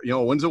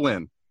win's a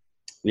win.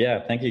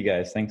 Yeah, thank you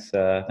guys. Thanks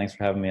for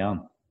having me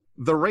on.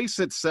 The race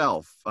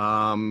itself,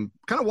 kind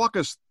of walk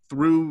us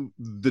through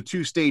the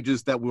two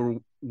stages that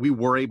we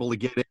were able to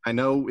get in. I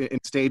know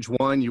in stage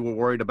 1, you were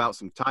worried about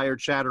some tire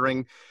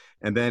chattering.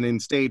 And then in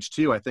stage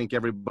 2, I think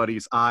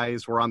everybody's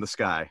eyes were on the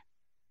sky.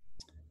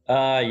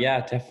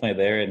 Yeah, definitely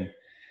there. And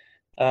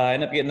I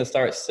ended up getting to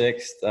start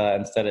 6th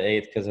instead of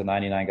 8th because the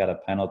 99 got a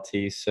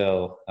penalty.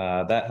 So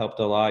that helped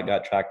a lot.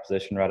 Got track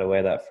position right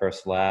away that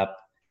first lap.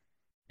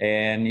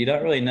 And you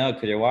don't really know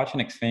because you're watching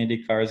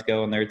Xfinity cars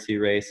go in their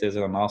 2 races,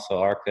 and I'm also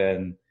ARCA,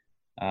 and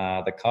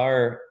the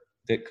car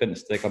couldn't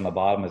stick on the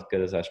bottom as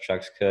good as us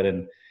trucks could.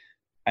 And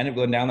I ended up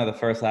going down there the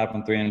first lap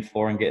on 3 and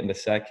 4 and getting to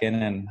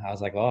 2nd, and I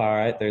was like, oh, all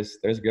right, there's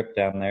grip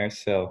down there.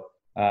 So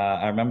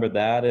I remember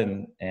that,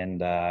 and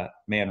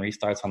man,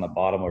 restarts on the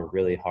bottom were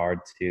really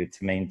hard to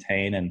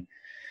maintain,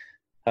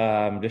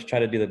 and just try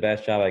to do the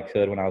best job I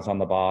could when I was on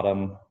the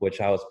bottom, which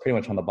I was pretty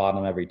much on the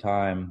bottom every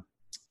time.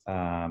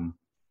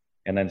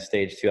 And then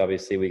stage 2,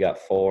 obviously we got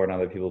 4 and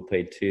other people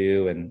played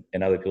 2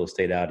 and other people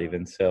stayed out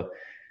even. So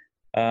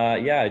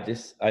yeah,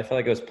 I felt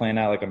like it was playing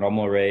out like a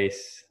normal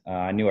race.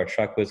 I knew our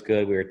truck was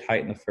good. We were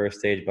tight in the first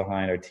stage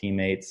behind our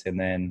teammates. And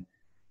then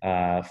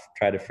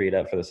tried to free it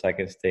up for the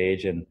second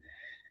stage. And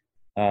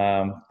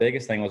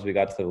biggest thing was we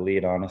got to the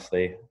lead,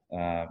 honestly.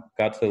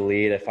 Got to the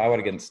lead. If I would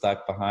have gotten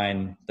stuck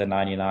behind the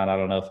 99, I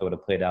don't know if it would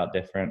have played out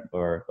different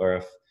or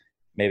if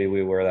maybe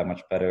we were that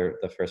much better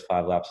the first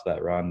 5 laps of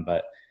that run.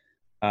 But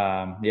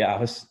yeah,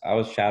 I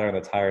was shattering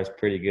the tires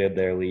pretty good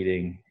there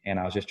leading, and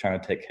I was just trying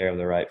to take care of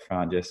the right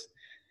front, just,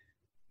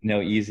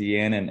 easy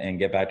in and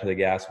get back to the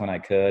gas when I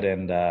could.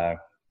 And I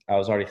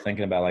was already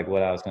thinking about like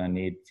what I was going to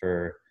need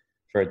for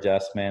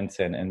adjustments.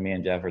 And me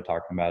and Jeff were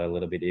talking about it a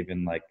little bit,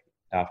 even like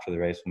after the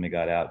race when we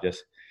got out,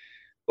 just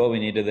what we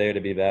needed there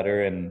to be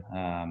better. And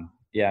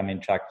yeah, I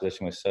mean, track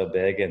position was so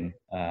big, and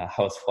I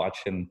was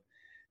watching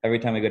every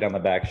time we go down the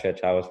back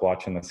stretch, I was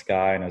watching the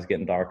sky, and it was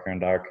getting darker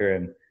and darker.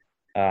 And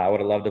I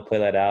would have loved to play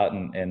that out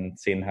and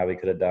seen how we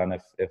could have done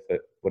if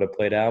it would have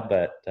played out,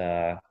 but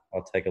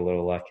I'll take a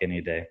little luck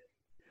any day.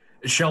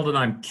 Sheldon,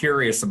 I'm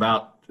curious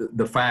about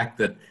the fact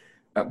that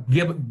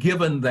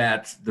given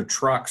that the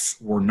trucks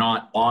were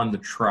not on the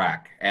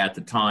track at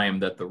the time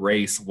that the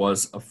race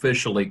was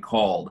officially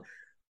called,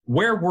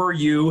 where were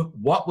you?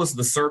 What was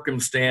the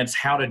circumstance?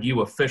 How did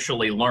you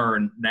officially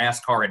learn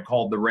NASCAR had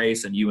called the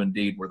race and you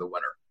indeed were the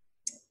winner?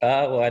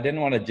 Well, I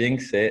didn't want to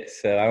jinx it,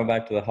 so I went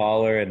back to the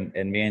hauler, and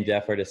me and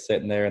Jeff were just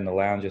sitting there in the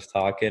lounge just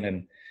talking,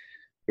 and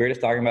we were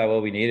just talking about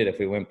what we needed if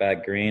we went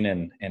back green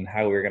and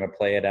how we were going to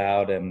play it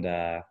out. And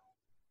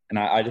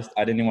I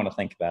didn't even want to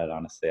think about it,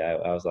 honestly.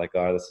 I was like,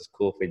 oh, this is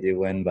cool if we do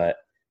win, but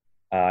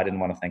I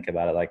didn't want to think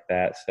about it like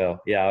that. So,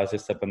 yeah, I was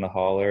just up in the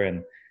hauler,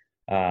 and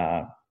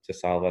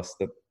just all of us,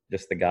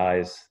 just the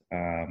guys.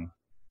 And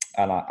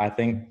I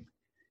think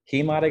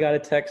he might have got a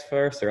text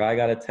first, or I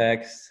got a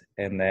text,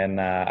 and then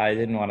I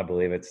didn't want to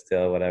believe it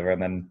still, whatever.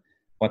 And then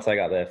once I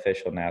got the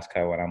official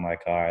NASCAR one, I'm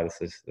like, all right,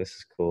 this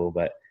is cool.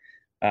 But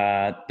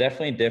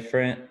definitely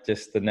different,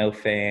 just the no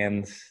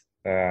fans.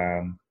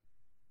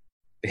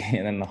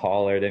 And then the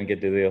hauler, didn't get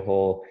to do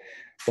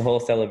the whole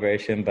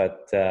celebration,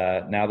 but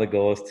now the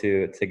goal is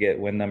to get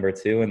win number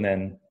 2 and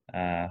then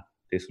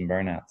do some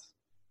burnouts.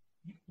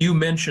 You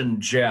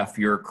mentioned Jeff,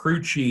 your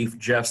crew chief,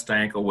 Jeff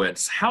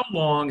Stankiewicz. How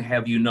long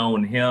have you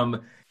known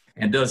him,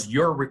 and does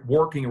your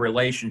working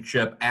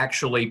relationship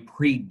actually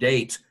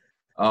predate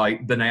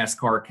the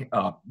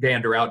NASCAR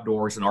Gander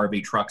Outdoors and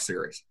RV Truck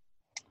Series?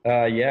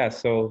 Yeah,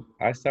 so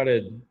I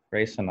started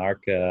racing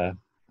ARCA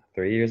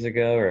 3 years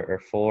ago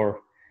or 4.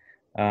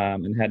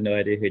 And had no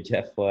idea who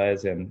Jeff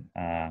was, and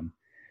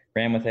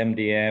ran with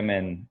MDM,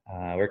 and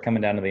we're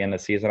coming down to the end of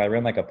the season. I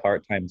ran like a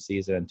part-time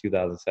season in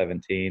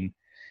 2017,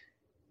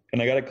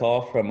 and I got a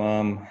call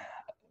from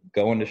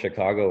going to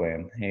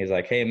Chicagoland. And he's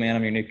like, hey man,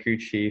 I'm your new crew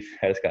chief.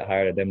 I just got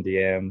hired at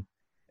MDM.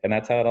 And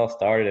that's how it all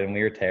started, and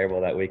we were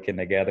terrible that weekend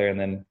together. And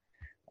then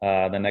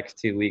the next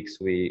 2 weeks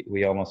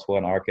we almost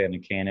won ARCA in a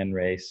Canon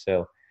race.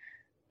 So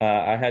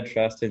I had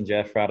trust in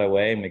Jeff right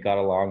away, and we got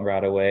along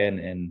right away,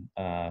 and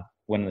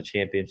winning the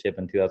championship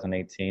in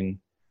 2018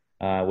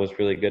 was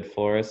really good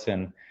for us.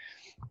 And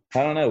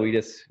I don't know,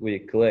 we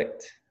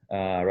clicked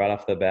right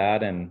off the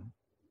bat, and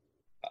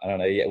I don't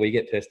know, yeah, we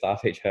get pissed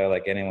off at each other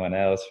like anyone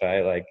else,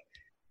 right? Like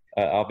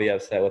I'll be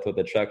upset with what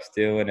the truck's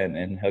doing,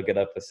 and he'll get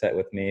upset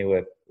with me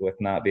with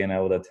not being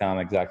able to tell him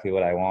exactly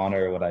what I want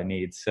or what I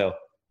need. So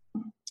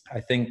I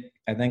think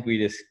we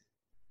just,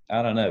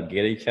 I don't know,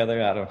 get each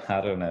other. I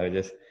don't know,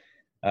 just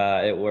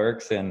it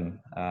works. And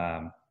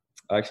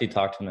I actually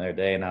talked to him the other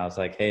day, and I was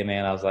like, hey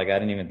man, I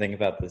didn't even think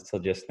about this till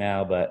just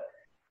now, but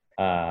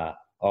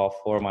all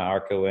 4 of my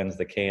ARCA wins,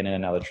 the Canon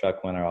and now the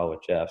truck win, are all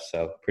with Jeff.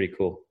 So pretty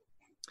cool.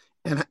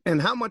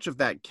 And how much of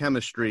that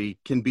chemistry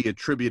can be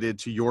attributed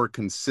to your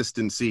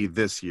consistency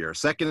this year?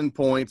 Second in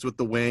points with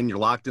the win, you're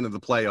locked into the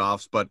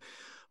playoffs, but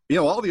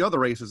all the other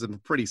races have been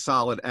pretty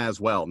solid as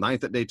well.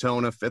 9th at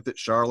Daytona, 5th at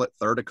Charlotte,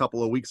 3rd a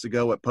couple of weeks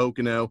ago at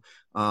Pocono.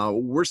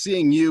 We're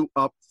seeing you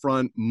up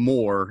front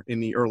more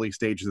in the early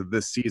stages of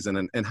this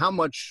season. And how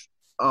much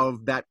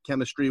of that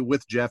chemistry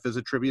with Jeff is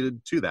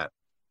attributed to that?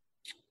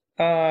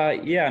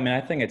 Yeah, I mean,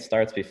 I think it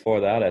starts before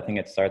that. I think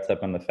it starts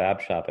up in the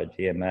fab shop at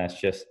GMS,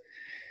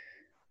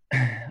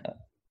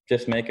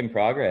 just making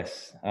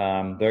progress.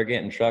 They're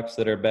getting trucks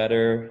that are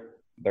better.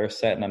 They're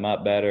setting them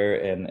up better.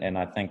 And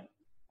I think,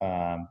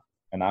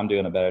 and I'm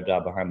doing a better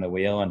job behind the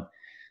wheel, and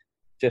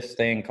just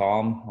staying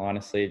calm,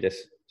 honestly,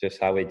 just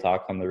how we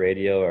talk on the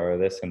radio or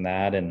this and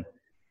that. And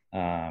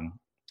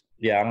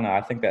yeah, I don't know.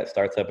 I think that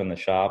starts up in the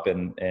shop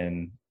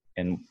and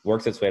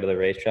works its way to the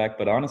racetrack.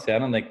 But honestly, I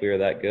don't think we were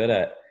that good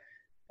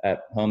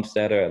at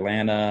Homestead or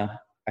Atlanta.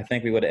 I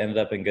think we would have ended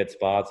up in good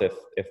spots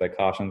if the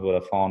cautions would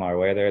have fallen our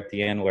way there at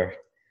the end. Where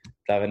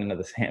diving into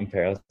the sand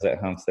barrels at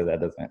Homestead,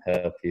 that doesn't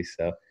help you.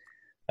 So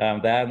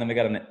that, and then we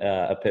got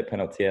a pit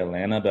penalty at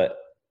Atlanta. But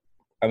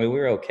I mean, we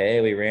were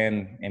okay. We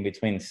ran in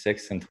between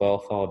 6th and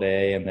 12th all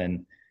day, and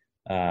then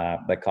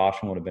the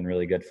caution would have been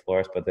really good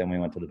for us. But then we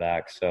went to the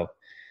back. So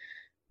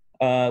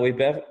we've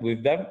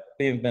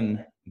definitely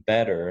been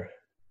better,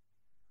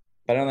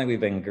 but I don't think we've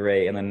been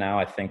great. And then now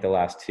I think the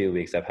last 2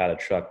 weeks I've had a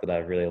truck that I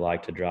really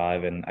like to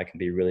drive, and I can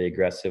be really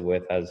aggressive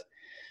with. As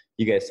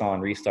you guys saw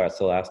in restarts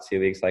the last 2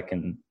 weeks, I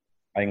can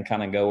can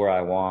kind of go where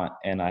I want,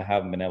 and I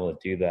haven't been able to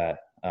do that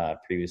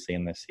previously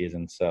in this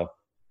season. So,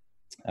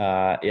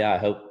 I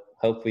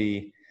hope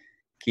we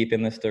keep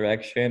in this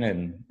direction.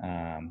 And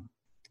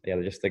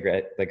just the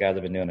guys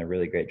have been doing a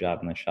really great job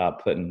in the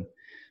shop, putting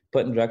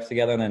trucks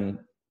together, and then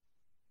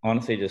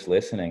honestly just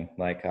listening.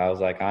 Like, I was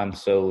like, I'm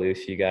so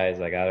loose, you guys.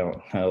 Like, I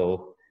don't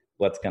know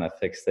what's gonna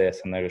fix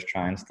this, and they're just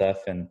trying stuff,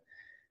 and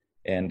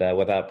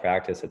without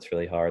practice, it's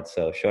really hard.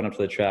 So showing up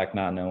to the track,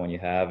 not knowing what you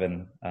have,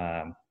 and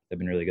they've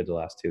been really good the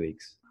last 2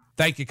 weeks.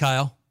 Thank you,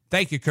 Kyle.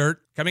 Thank you,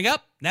 Kurt. Coming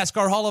up,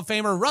 NASCAR Hall of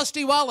Famer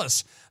Rusty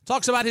Wallace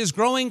talks about his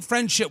growing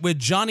friendship with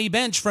Johnny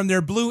Bench from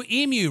their Blue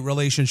Emu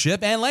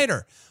relationship, and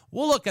later,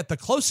 we'll look at the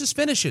closest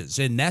finishes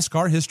in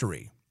NASCAR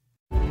history.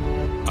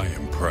 I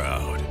am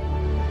proud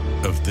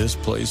of this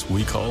place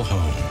we call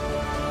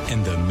home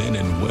and the men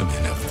and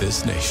women of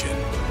this nation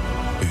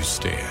who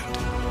stand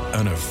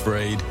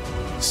unafraid,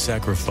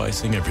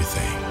 sacrificing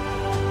everything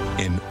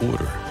in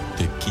order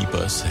to keep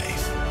us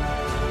safe.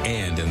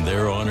 And in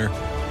their honor,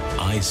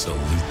 I salute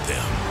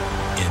them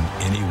in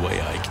any way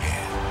I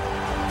can.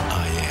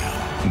 I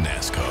am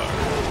NASCAR.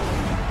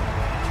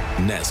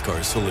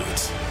 NASCAR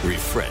salutes,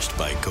 refreshed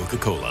by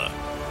Coca-Cola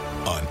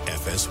on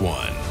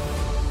FS1.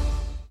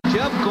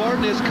 Jeff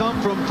Gordon has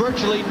come from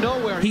virtually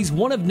nowhere. He's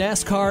one of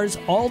NASCAR's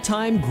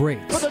all-time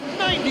greats. For the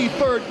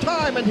 93rd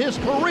time in his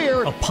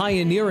career. A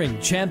pioneering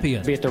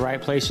champion. Be at the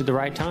right place at the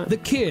right time. The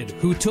kid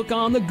who took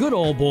on the good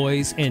old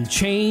boys and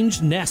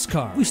changed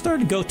NASCAR. We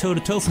started to go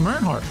toe-to-toe from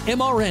Earnhardt.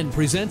 MRN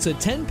presents a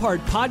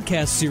 10-part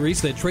podcast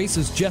series that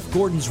traces Jeff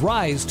Gordon's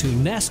rise to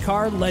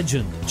NASCAR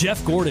legend.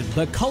 Jeff Gordon,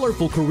 the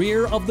colorful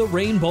career of the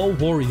Rainbow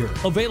Warrior.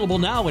 Available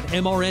now at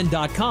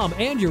MRN.com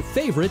and your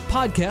favorite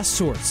podcast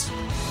source.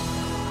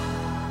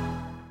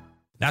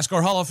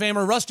 NASCAR Hall of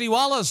Famer Rusty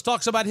Wallace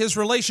talks about his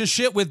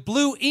relationship with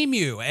Blue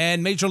Emu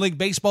and Major League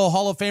Baseball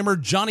Hall of Famer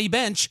Johnny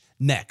Bench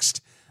next.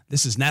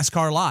 This is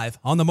NASCAR Live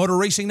on the Motor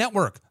Racing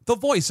Network, the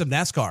voice of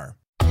NASCAR.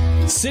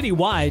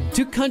 Citywide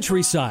to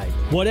countryside.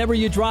 Whatever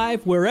you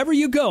drive, wherever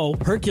you go,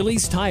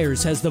 Hercules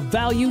Tires has the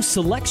value,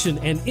 selection,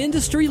 and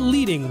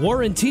industry-leading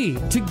warranty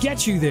to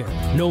get you there,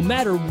 no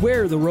matter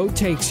where the road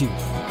takes you.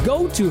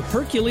 Go to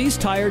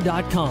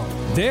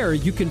HerculesTire.com. There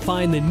you can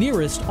find the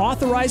nearest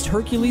authorized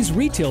Hercules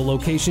retail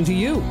location to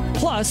you.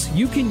 Plus,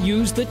 you can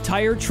use the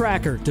Tire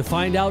Tracker to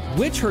find out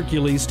which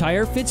Hercules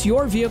tire fits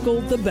your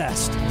vehicle the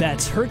best.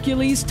 That's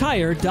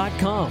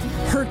HerculesTire.com.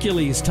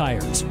 Hercules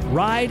Tires.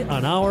 Ride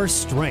on our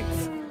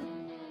strength.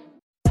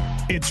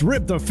 It's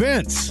Rip the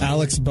Fence.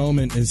 Alex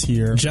Bowman is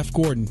here. Jeff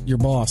Gordon, your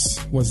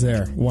boss, was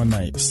there one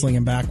night,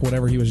 slinging back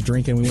whatever he was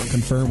drinking. We won't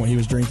confirm what he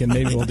was drinking.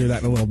 Maybe we'll do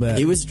that in a little bit.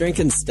 He was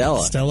drinking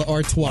Stella. Stella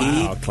Artois.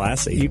 Wow,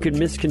 classy. You can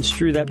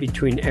misconstrue that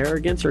between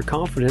arrogance or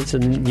confidence,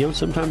 and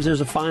sometimes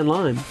there's a fine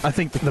line. I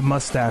think the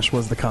mustache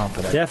was the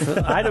confidence.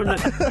 Definitely.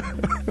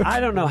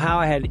 I don't know how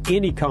I had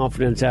any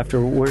confidence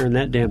after wearing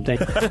that damn thing.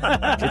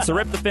 It's the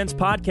Rip the Fence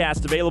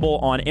podcast, available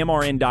on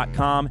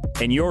MRN.com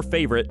and your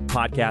favorite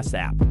podcast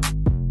app.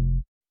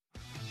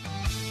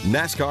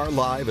 NASCAR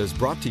Live is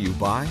brought to you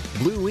by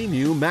Blue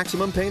Emu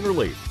Maximum Pain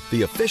Relief,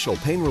 the official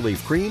pain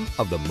relief cream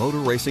of the Motor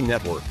Racing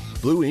Network.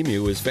 Blue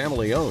Emu is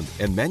family owned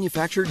and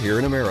manufactured here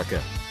in America.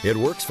 It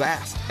works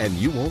fast and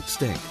you won't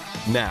stink.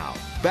 Now,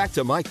 back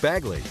to Mike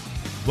Bagley.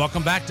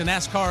 Welcome back to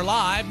NASCAR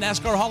Live.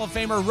 NASCAR Hall of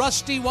Famer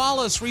Rusty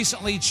Wallace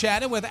recently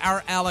chatted with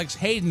our Alex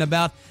Hayden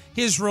about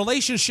his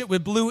relationship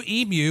with Blue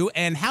Emu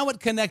and how it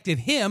connected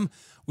him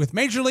with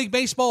Major League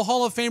Baseball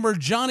Hall of Famer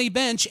Johnny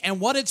Bench and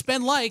what it's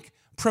been like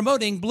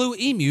promoting Blue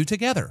Emu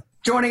together.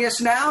 Joining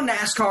us now,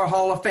 NASCAR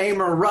Hall of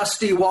Famer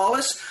Rusty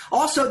Wallace,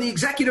 also the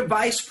Executive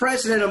Vice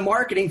President of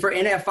Marketing for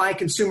NFI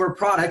Consumer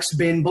Products,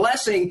 Ben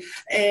Blessing,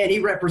 and he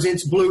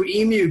represents Blue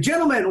Emu.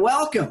 Gentlemen,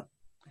 welcome.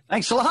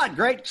 Thanks a lot.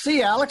 Great to see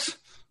you, Alex.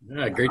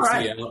 Yeah, great to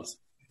see you, Alex.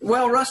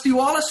 Well, Rusty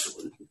Wallace,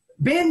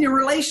 Ben, your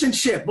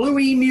relationship, Blue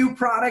Emu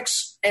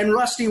Products and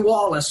Rusty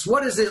Wallace,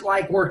 what is it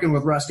like working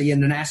with Rusty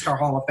in the NASCAR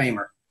Hall of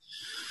Famer?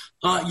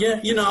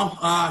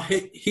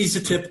 He's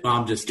a tip.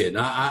 I'm just kidding.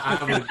 I've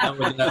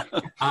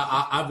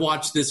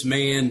watched this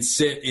man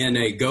sit in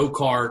a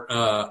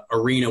go-kart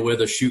arena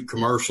with us, shoot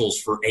commercials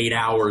for 8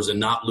 hours and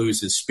not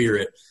lose his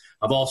spirit.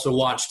 I've also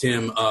watched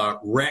him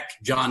wreck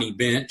Johnny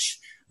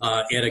Bench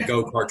at a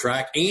go-kart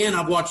track, and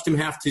I've watched him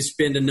have to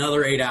spend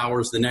another 8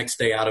 hours the next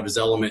day out of his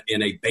element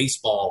in a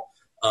baseball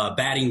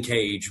batting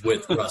cage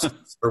with Rusty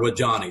or with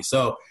Johnny.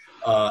 So,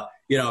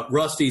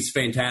 Rusty's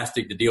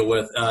fantastic to deal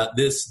with.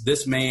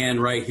 This man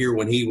right here,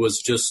 when he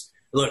was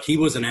he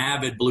was an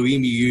avid Blue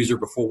Emu user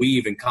before we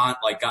even got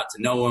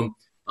to know him.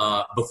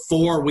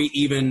 Before we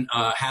even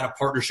had a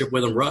partnership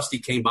with him, Rusty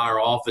came by our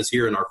office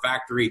here in our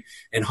factory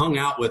and hung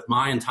out with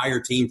my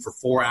entire team for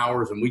 4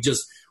 hours, and we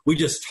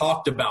just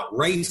talked about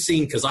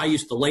racing, because I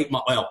used to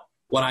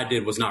what I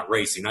did was not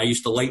racing. I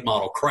used to late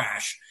model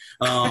crash.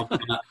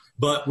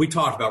 But we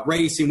talked about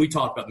racing. We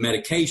talked about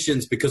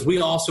medications, because we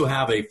also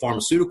have a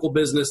pharmaceutical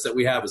business that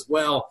we have as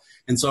well.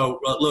 And so,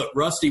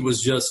 Rusty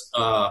was just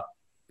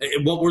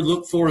what we're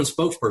looking for in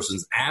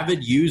spokespersons,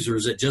 avid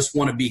users that just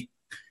want to be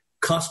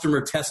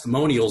customer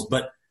testimonials,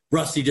 but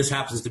Rusty just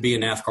happens to be a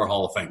NASCAR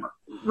Hall of Famer.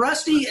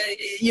 Rusty,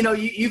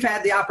 you've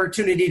had the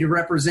opportunity to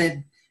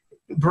represent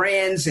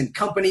brands and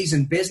companies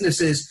and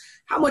businesses.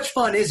 How much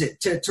fun is it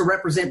to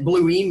represent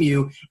Blue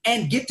Emu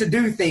and get to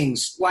do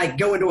things like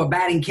go into a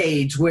batting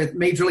cage with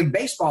Major League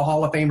Baseball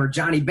Hall of Famer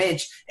Johnny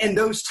Bench and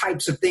those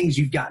types of things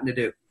you've gotten to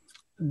do?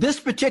 This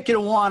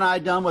particular one I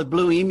done with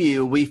Blue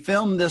Emu, we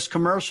filmed this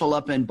commercial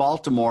up in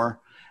Baltimore,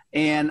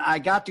 and I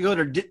got to go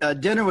to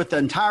dinner with the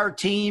entire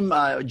team,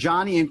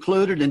 Johnny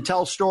included, and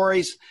tell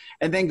stories,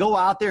 and then go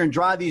out there and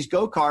drive these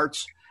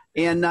go-karts.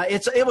 And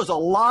it was a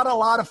lot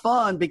of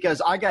fun because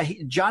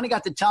Johnny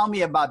got to tell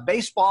me about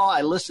baseball.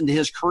 I listened to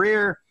his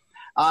career,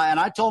 and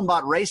I told him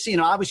about racing.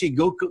 And obviously,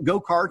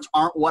 go-karts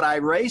aren't what I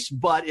race,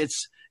 but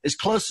it's as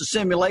close to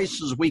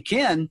simulations as we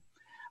can.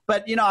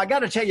 But, I got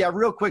to tell you a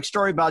real quick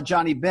story about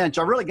Johnny Bench.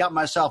 I really got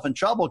myself in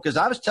trouble because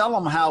I was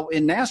telling him how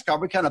in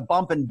NASCAR we kind of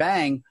bump and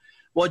bang.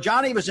 Well,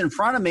 Johnny was in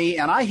front of me,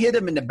 and I hit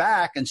him in the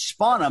back and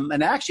spun him.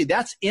 And actually,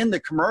 that's in the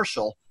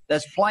commercial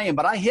that's playing.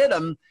 But I hit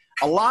him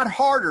a lot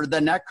harder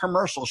than that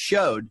commercial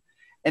showed.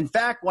 In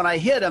fact, when I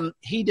hit him,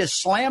 he just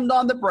slammed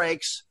on the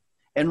brakes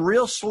and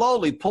real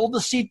slowly pulled the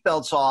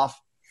seatbelts off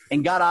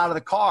and got out of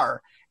the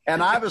car.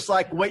 And I was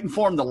like waiting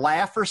for him to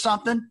laugh or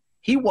something.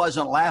 He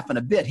wasn't laughing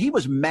a bit. He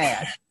was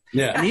mad.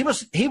 Yeah. And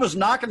he was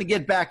not going to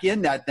get back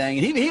in that thing.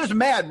 And he was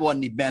mad,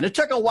 wasn't he, Ben? It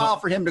took a while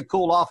for him to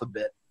cool off a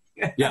bit.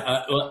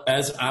 Yeah,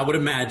 as I would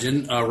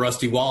imagine,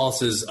 Rusty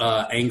Wallace's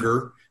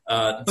anger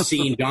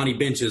seeing Johnny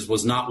Bench's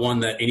was not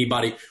one that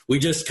anybody – we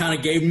just kind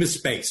of gave him his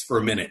space for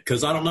a minute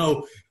because I don't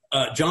know.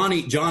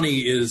 Johnny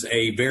is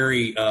a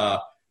very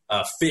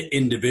fit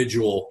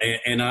individual.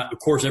 And of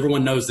course,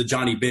 everyone knows the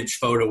Johnny Bench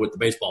photo with the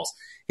baseballs.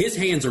 His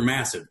hands are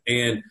massive.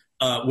 And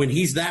when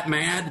he's that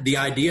mad, the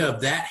idea of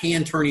that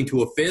hand turning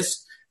to a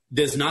fist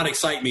does not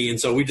excite me. And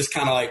so we just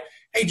kind of like,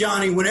 hey,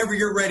 Johnny, whenever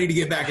you're ready to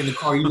get back in the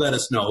car, you let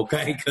us know,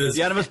 okay? Because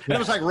it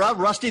was like,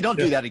 Rusty, don't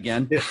do that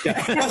again.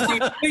 Rusty,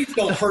 please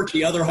don't hurt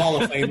the other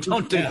Hall of Fame.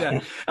 Don't do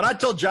that. And I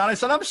told Johnny, I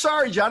said, I'm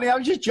sorry, Johnny. I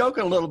was just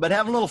joking a little bit,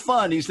 having a little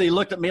fun. He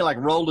looked at me like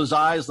rolled his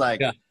eyes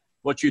like,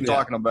 what you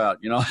talking about,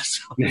 And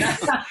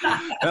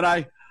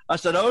I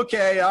said,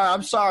 okay,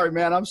 I'm sorry,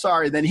 man. I'm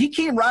sorry. Then he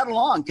came right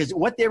along because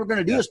what they were going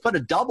to do is put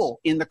a double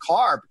in the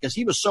car because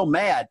he was so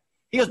mad.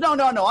 He goes, no,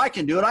 I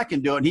can do it.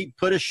 And he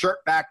put his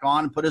shirt back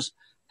on and put his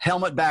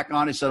helmet back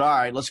on. He said, all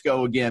right, let's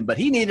go again. But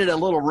he needed a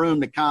little room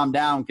to calm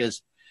down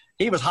because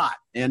he was hot.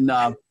 And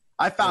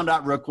I found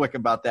out real quick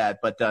about that.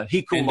 But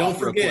he cooled off. And don't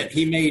forget,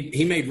 he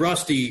made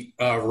Rusty,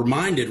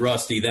 reminded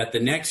Rusty that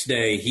the next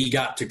day he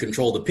got to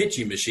control the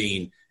pitching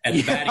machine at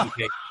the batting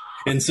cage.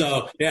 And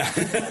so,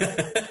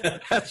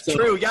 That's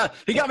true. Yeah,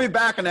 he got me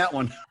back on that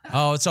one.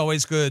 Oh, it's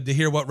always good to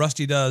hear what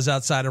Rusty does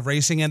outside of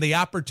racing and the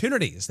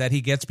opportunities that he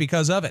gets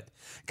because of it.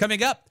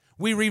 Coming up,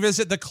 we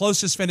revisit the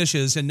closest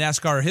finishes in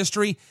NASCAR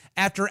history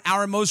after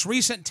our most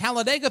recent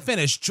Talladega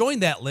finish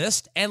joined that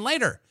list, and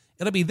later,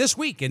 it'll be This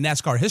Week in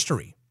NASCAR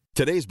History.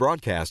 Today's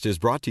broadcast is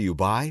brought to you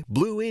by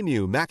Blue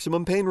Emu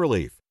Maximum Pain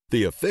Relief,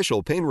 the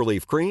official pain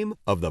relief cream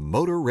of the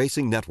Motor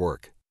Racing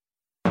Network.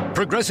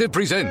 Progressive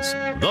presents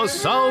The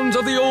Sounds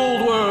of the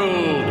Old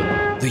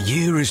World. The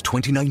year is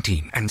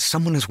 2019, and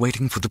someone is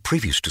waiting for the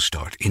previews to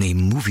start in a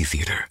movie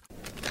theater.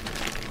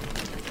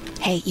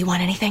 Hey, you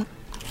want anything?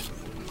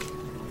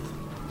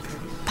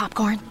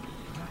 Popcorn?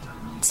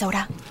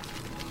 Soda?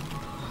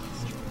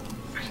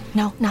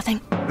 No,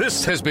 nothing?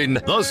 This has been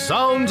The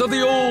Sounds of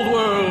the Old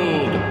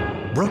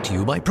World. Brought to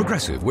you by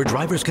Progressive, where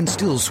drivers can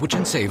still switch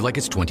and save like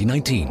it's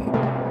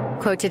 2019.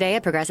 Quote today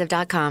at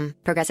Progressive.com.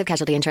 Progressive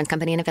Casualty Insurance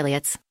Company and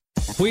Affiliates.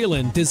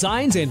 Whelen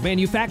designs and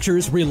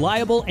manufactures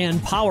reliable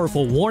and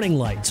powerful warning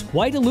lights,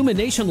 white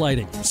illumination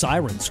lighting,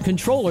 sirens,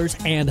 controllers,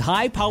 and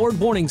high-powered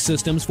warning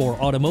systems for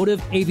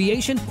automotive,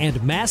 aviation,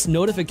 and mass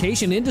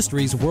notification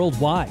industries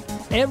worldwide.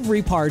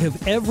 Every part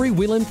of every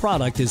Whelen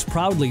product is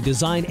proudly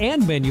designed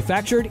and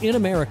manufactured in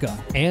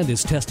America and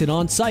is tested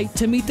on site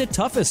to meet the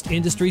toughest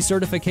industry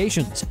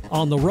certifications.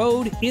 On the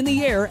road, in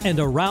the air, and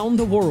around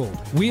the world,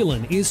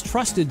 Whelen is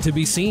trusted to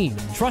be seen,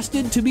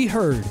 trusted to be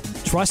heard,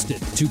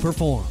 trusted to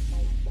perform.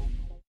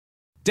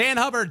 Dan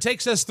Hubbard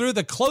takes us through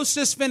the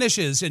closest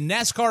finishes in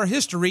NASCAR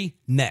history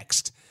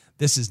next.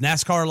 This is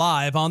NASCAR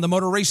Live on the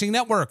Motor Racing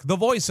Network, the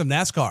voice of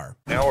NASCAR.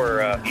 Now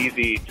we're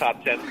easy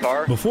top 10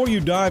 car. Before you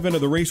dive into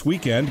the race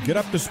weekend, get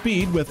up to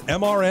speed with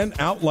MRN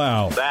Out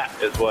Loud. That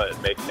is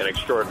what makes an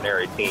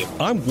extraordinary team.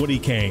 I'm Woody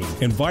Kane,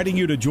 inviting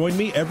you to join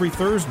me every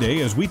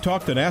Thursday as we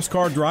talk to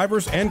NASCAR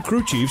drivers and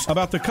crew chiefs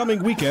about the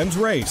coming weekend's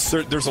race.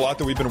 There's a lot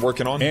that we've been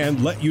working on.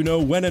 And let you know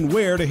when and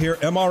where to hear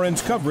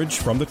MRN's coverage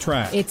from the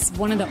track. It's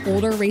one of the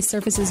older race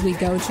surfaces we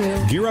go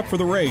to. Gear up for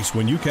the race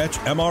when you catch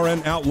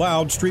MRN Out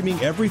Loud streaming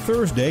every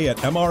Thursday at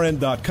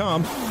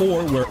MRN.com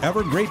or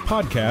wherever great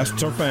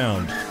podcasts are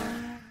found.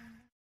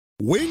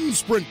 Wing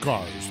Sprint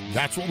Cars.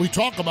 That's what we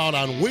talk about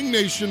on Wing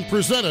Nation,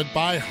 presented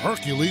by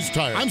Hercules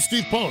Tire. I'm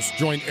Steve Post.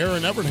 Join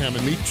Aaron Evernham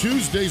and me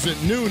Tuesdays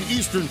at noon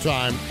Eastern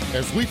Time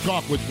as we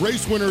talk with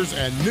race winners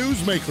and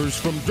newsmakers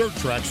from dirt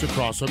tracks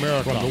across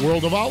America. From the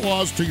world of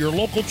outlaws to your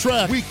local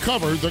track, we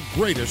cover the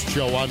greatest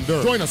show on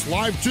dirt. Join us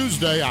live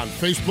Tuesday on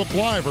Facebook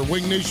Live or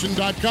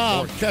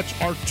wingnation.com, or catch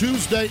our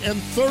Tuesday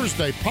and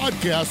Thursday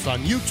podcasts on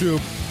YouTube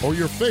or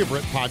your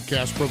favorite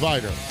podcast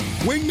provider.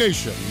 Wing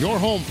Nation, your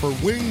home for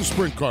Wing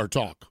Sprint Car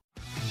talk.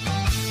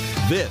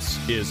 This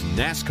is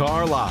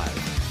NASCAR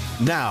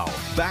Live. Now,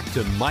 back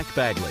to Mike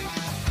Bagley.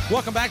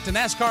 Welcome back to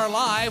NASCAR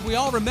Live. We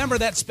all remember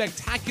that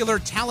spectacular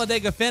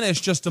Talladega finish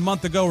just a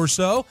month ago or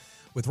so,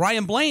 with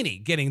Ryan Blaney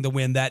getting the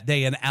win that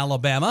day in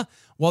Alabama.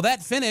 Well,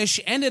 that finish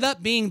ended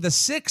up being the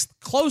 6th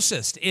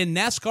closest in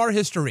NASCAR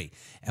history.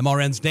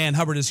 MRN's Dan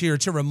Hubbard is here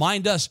to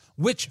remind us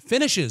which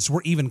finishes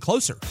were even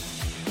closer.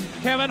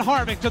 Kevin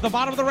Harvick to the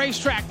bottom of the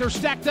racetrack. They're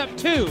stacked up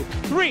 2,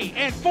 3,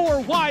 and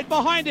 4 wide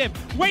behind him,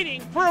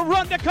 waiting for a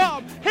run to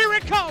come. Here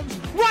it comes.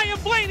 Ryan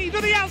Blaney to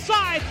the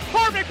outside.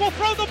 Harvick will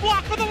throw the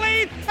block for the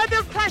lead, and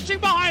they're crashing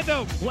behind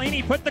them.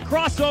 Blaney put the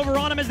crossover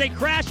on him as they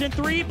crash in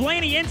 3.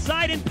 Blaney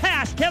inside and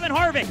past Kevin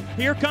Harvick.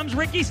 Here comes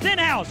Ricky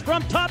Stenhouse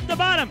from top to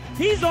bottom.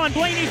 He's on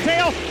Blaney's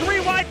tail.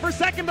 3 wide for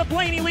second, but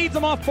Blaney leads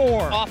him off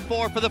 4. Off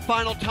 4 for the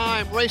final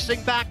time.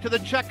 Racing back to the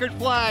checkered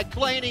flag.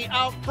 Blaney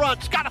out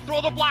front. Got to throw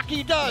the block.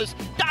 He does.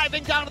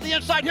 Diving down to the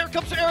inside. Here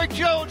comes Eric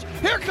Jones.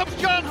 Here comes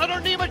John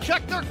Hunter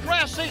Nemechek. They're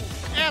crashing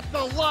at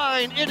the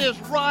line. It is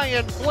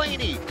Ryan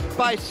Blaney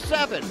by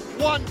 7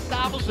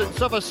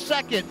 1/1000ths of a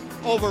second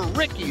over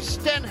Ricky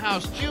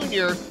Stenhouse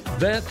Jr.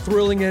 That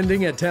thrilling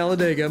ending at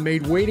Talladega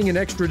made waiting an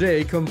extra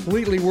day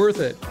completely worth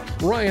it.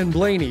 Ryan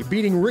Blaney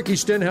beating Ricky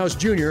Stenhouse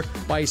Jr.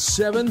 by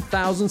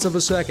 7/1000ths of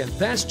a second.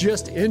 That's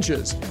just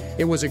inches.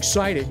 It was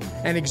exciting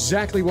and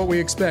exactly what we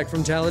expect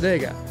from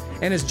Talladega.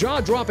 And as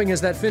jaw-dropping as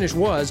that finish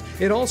was,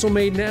 it also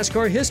made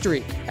NASCAR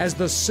history as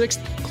the 6th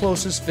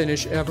closest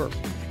finish ever.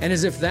 And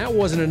as if that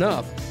wasn't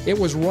enough, it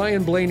was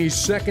Ryan Blaney's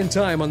 2nd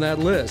time on that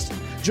list.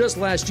 Just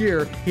last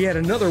year, he had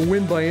another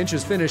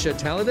win-by-inches finish at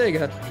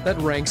Talladega that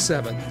ranked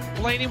 7th.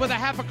 Blaney with a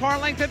half a car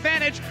length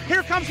advantage.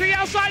 Here comes the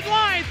outside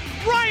line.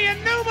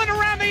 Ryan Newman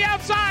around the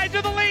outside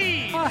to the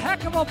lead. A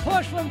heck of a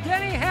push from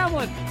Denny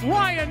Hamlin.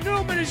 Ryan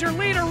Newman is your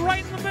leader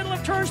right in the middle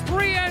of turns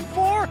 3 and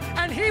 4,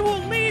 and he will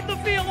lead the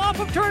field off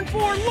of turn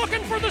 4,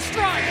 looking for the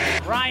strike.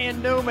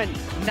 Ryan Newman,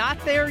 not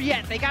there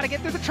yet. They got to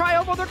get through the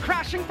tri-oval. They're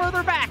crashing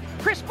further back.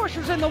 Chris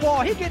Buescher's in the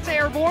wall. He gets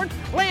airborne,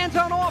 lands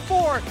on all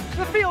 4.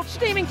 The field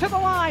steaming to the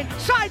line,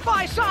 side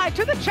by side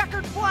to the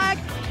checkered flag.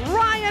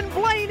 Ryan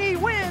Blaney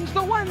wins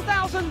the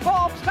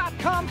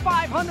 1000bulbs.com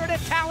 500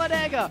 at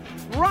Talladega.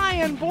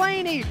 Ryan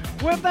Blaney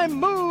with a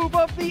move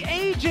of the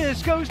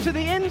ages goes to the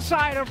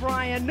inside of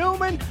Ryan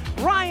Newman.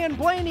 Ryan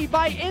Blaney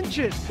by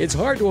inches. It's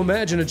hard to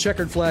imagine a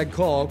checkered flag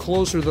call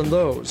closer than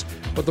those,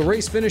 but the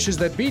race finishes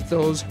that beat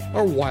those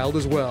are wild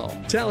as well.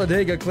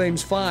 Talladega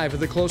claims 5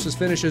 of the closest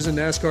finishes in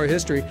NASCAR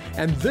history,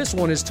 and this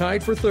one is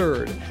tied for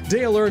 3rd.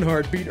 Dale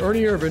Earnhardt beat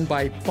Ernie Irvan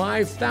by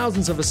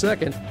 5/1000ths of a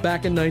second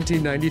back in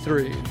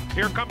 1993.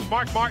 Here comes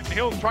Mark Martin.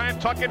 He'll try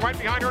and tuck in right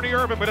behind Ernie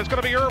Irvan, but it's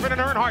going to be Irvan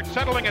and Earnhardt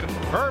settling it.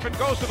 Irvan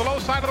goes to the low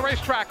side of the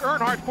racetrack.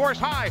 Earnhardt force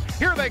high.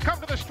 Here they come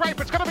to the stripe.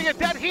 It's going to be a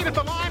dead heat at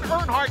the line.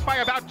 Earnhardt by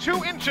about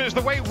 2 inches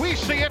the way we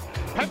see it,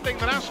 pending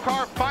the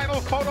NASCAR final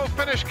photo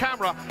finish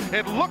camera.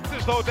 It looked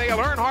as though Dale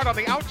Earnhardt on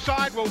the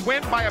outside will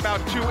win by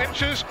about 2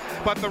 inches,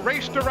 but the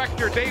race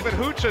director, David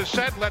Hoots, has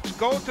said, let's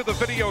go to the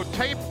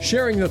videotape.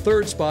 Sharing the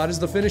 3rd spot is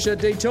the finish at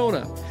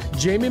Daytona.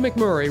 Jamie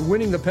McMurray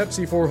winning the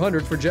Pepsi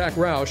 400 for Jack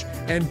Roush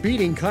and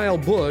beating Kyle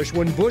Busch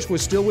when Busch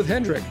was still with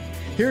Hendrick.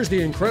 Here's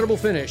the incredible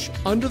finish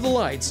under the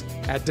lights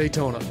at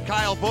Daytona.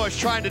 Kyle Busch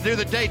trying to do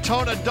the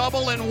Daytona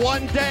double in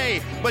one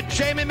day, but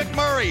Jamie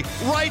McMurray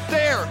right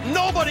there,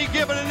 nobody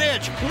giving an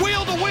inch.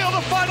 Wheel to wheel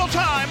to final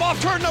time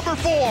off turn number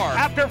 4.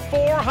 After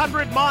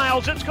 400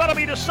 miles, it's going to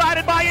be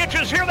decided by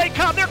inches. Here they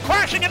come. They're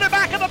crashing in the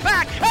back of the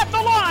pack at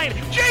the line.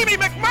 Jamie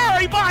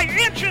McMurray by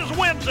inches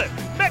wins it.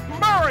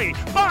 McMurray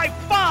by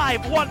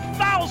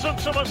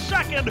 5/1000ths of a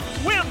second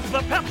wins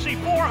the Pepsi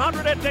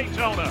 400 at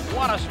Daytona.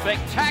 What a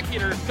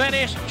spectacular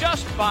finish,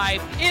 just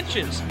 5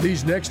 inches.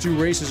 These next 2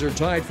 races are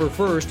tied for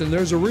 1st, and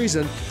there's a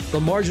reason. The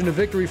margin of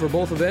victory for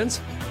both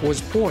events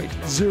was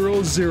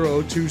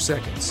 0.002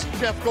 seconds.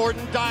 Jeff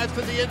Gordon dives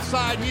to the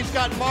inside. He's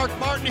got Mark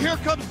Martin. Here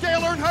comes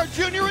Dale Earnhardt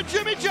Jr. and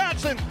Jimmy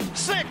Johnson.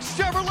 6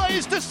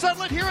 Chevrolets to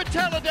settle it here at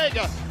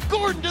Talladega.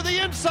 Gordon to the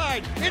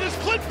inside. It is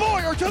Clint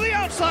Bowyer to the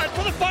outside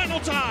for the final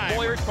time.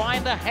 Bowyer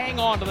trying to hang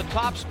on to the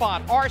top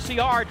spot.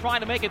 RCR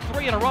trying to make it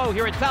 3 in a row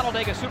here at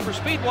Talladega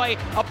Superspeedway.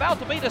 About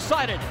to be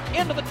decided.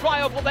 Into the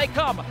tri-oval they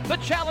come. The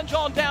challenge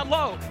on down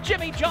low.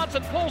 Jimmy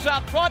Johnson pulls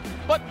out front,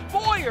 but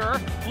Bowyer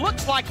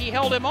looks like he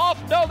held him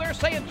off. No, they're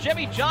saying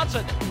Jimmy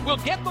Johnson will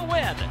get the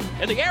win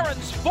in the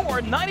Aaron's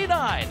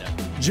 499.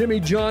 Jimmy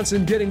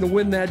Johnson getting the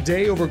win that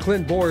day over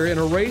Clint Bowyer in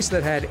a race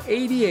that had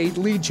 88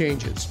 lead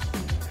changes.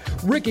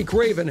 Ricky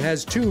Craven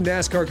has 2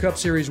 NASCAR Cup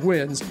Series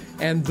wins,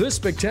 and this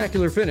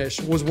spectacular finish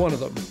was one of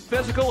them.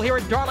 Physical here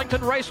at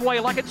Darlington Raceway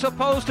like it's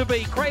supposed to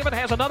be. Craven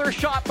has another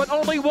shot, but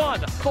only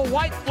one. The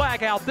white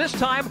flag out. This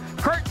time,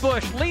 Kurt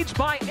Busch leads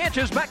by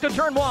inches back to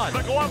turn 1.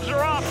 The gloves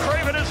are off.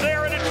 Craven is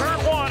there into turn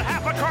 1.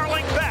 Half a car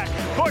length back.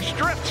 Busch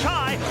drifts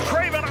high.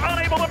 Craven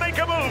unable to make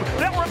a move.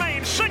 They'll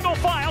remain single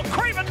file.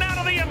 Craven down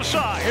to the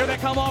inside. Here they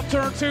come off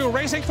turn 2,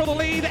 racing for the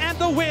lead and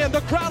the win.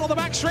 The crowd on the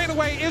back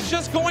straightaway is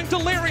just going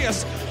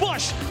delirious.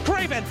 Busch,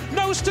 Craven,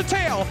 nose to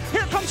tail.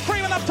 Here comes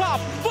Craven up top.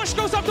 Busch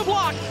goes up to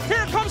block.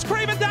 Here comes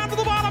Craven down to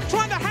the bottom,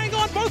 trying to hang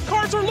on. Both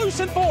cars are loose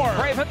in 4.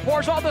 Craven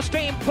pours on the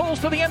steam, pulls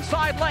to the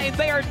inside lane.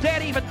 They are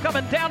dead even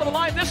coming down to the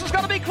line. This is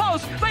going to be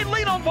close. They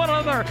lean on one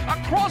another.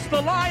 Across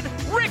the line,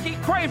 Ricky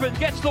Craven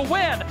gets the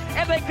win,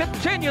 and they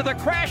continue the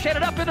crash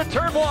headed up into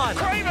turn 1.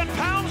 Craven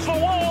pounds the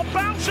wall,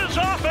 bounces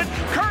off it.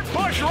 Kurt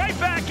Busch right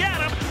back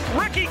at him.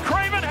 Ricky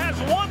Craven has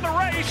won the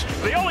race.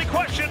 The only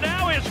question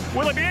now is,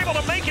 will he be able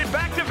to make it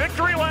back to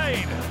victory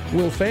lane?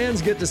 Will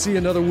fans get to see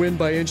another win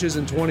by inches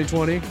in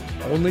 2020?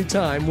 Only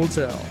time will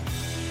tell.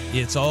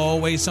 It's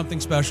always something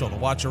special to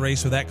watch a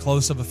race with that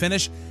close of a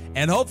finish,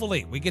 and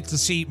hopefully we get to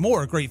see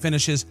more great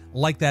finishes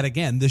like that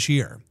again this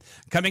year.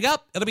 Coming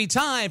up, it'll be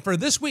time for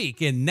This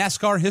Week in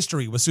NASCAR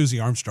History with Susie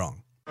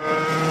Armstrong.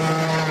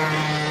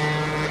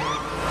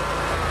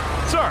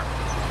 Sir,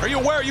 are you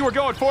aware you were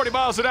going 40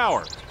 miles an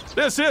hour?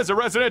 This is a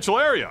residential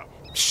area.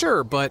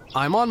 Sure, but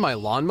I'm on my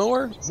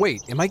lawnmower?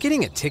 Wait, am I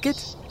getting a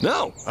ticket?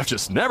 No, I've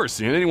just never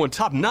seen anyone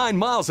top 9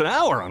 miles an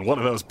hour on one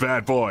of those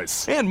bad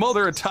boys. And mow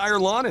their entire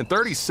lawn in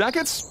 30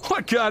 seconds?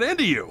 What got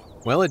into you?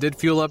 Well, it did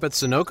fuel up at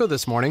Sunoco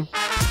this morning.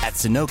 At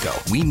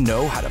Sunoco, we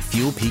know how to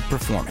fuel peak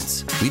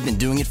performance. We've been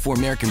doing it for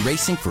American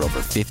racing for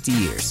over 50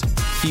 years.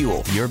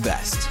 Fuel your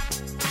best.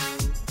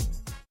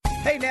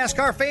 Hey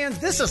NASCAR fans,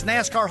 this is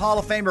NASCAR Hall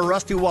of Famer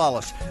Rusty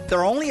Wallace. There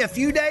are only a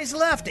few days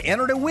left to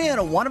enter to win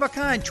a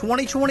one-of-a-kind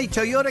 2020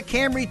 Toyota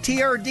Camry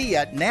TRD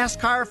at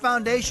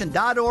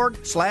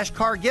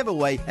NASCARFoundation.org/car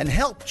giveaway and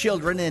help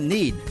children in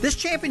need. This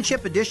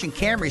championship edition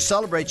Camry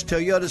celebrates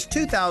Toyota's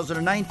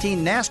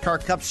 2019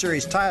 NASCAR Cup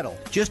Series title.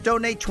 Just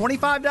donate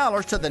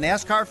 $25 to the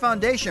NASCAR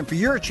Foundation for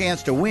your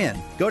chance to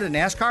win. Go to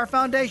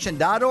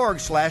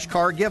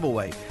NASCARFoundation.org/car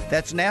giveaway.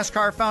 That's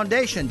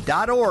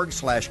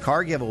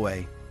NASCARFoundation.org/car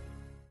giveaway.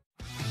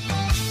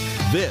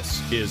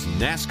 This is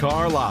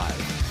NASCAR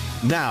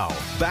Live. Now,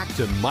 back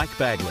to Mike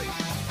Bagley.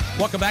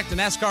 Welcome back to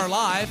NASCAR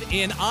Live.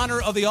 In honor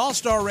of the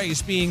All-Star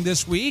race being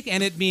this week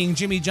and it being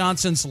Jimmy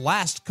Johnson's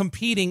last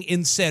competing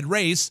in said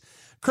race,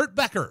 Kurt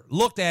Becker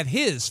looked at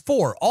his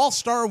 4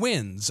 All-Star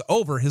wins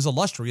over his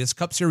illustrious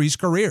Cup Series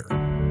career.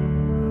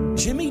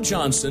 Jimmy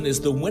Johnson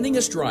is the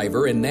winningest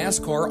driver in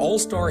NASCAR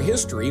All-Star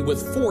history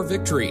with 4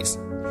 victories.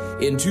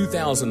 In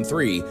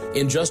 2003,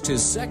 in just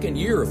his second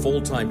year of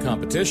full-time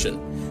competition,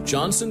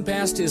 Johnson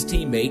passed his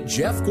teammate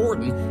Jeff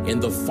Gordon in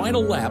the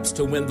final laps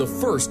to win the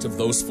first of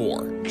those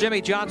 4.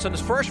 Jimmy Johnson's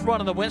first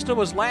run in the Winston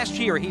was last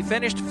year. He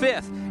finished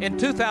 5th. In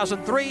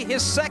 2003,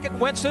 his second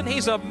Winston,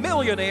 he's a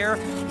millionaire,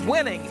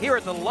 winning here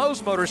at the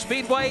Lowe's Motor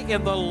Speedway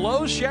in the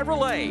Lowe's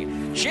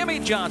Chevrolet. Jimmy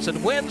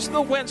Johnson wins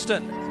the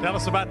Winston. Tell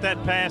us about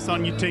that pass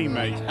on your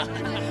teammate.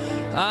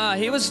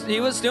 He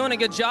was doing a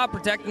good job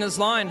protecting his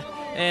line.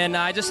 And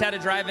I just had to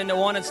drive into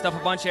one and stuff a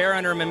bunch of air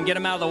under him and get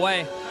him out of the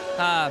way.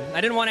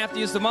 I didn't want to have to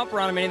use the bumper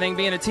on him or anything,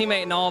 being a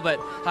teammate and all, but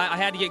I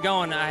had to get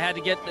going. I had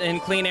to get in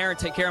clean air and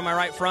take care of my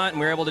right front, and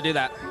we were able to do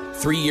that.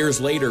 3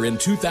 years later, in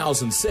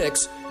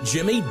 2006,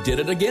 Jimmy did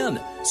it again,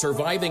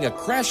 surviving a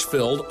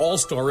crash-filled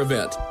All-Star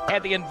event.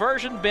 Had the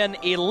inversion been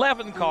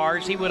 11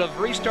 cars, he would have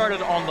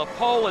restarted on the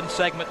pole in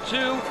segment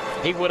 2.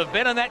 He would have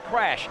been in that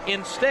crash.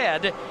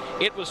 Instead,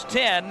 it was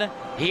 10.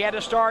 He had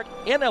to start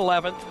in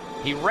 11th.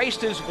 He raced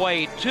his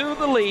way to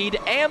the lead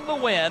and the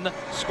win,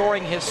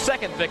 scoring his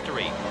second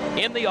victory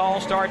in the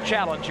All-Star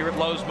Challenge here at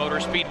Lowe's Motor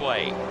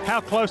Speedway.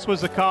 How close was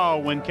the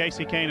call when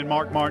Casey Kane and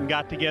Mark Martin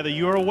got together?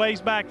 You were a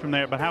ways back from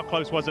there, but how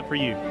close was it for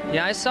you?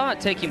 Yeah, I saw it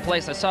taking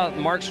place. I saw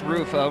Mark's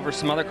roof over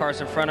some other cars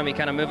in front of me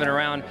kind of moving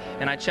around,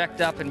 and I checked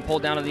up and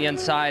pulled down to the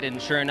inside,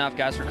 and sure enough,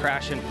 guys were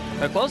crashing.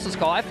 The closest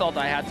call I felt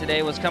I had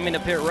today was coming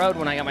to pit road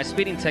when I got my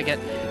speeding ticket.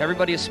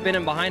 Everybody was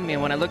spinning behind me,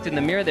 and when I looked in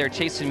the mirror, they were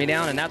chasing me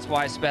down, and that's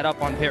why I sped up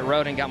on pit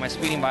road and got my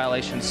speeding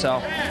violation.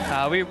 So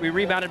we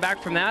rebounded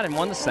back from that and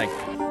won this thing.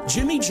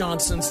 Jimmy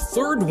Johnson's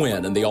third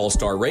win in the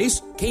All-Star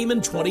race came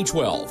in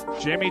 2012.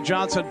 Jimmy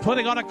Johnson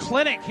putting on a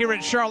clinic here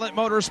at Charlotte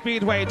Motor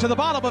Speedway to the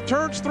bottom of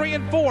turns 3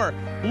 and 4,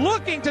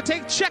 looking to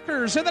take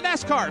checkers in the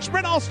NASCAR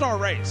Sprint All-Star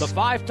race. The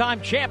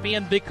 5-time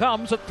champion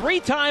becomes a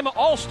 3-time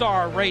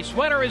All-Star race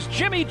winner as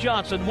Jimmy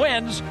Johnson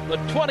wins the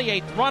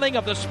 28th running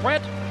of the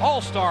Sprint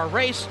All-Star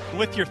race.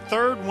 With your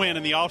third win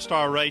in the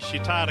All-Star race, you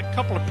tied a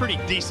couple of pretty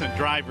decent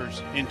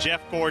drivers in Jeff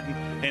Gordon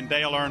and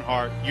Dale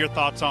Earnhardt. Your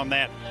thoughts on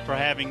that for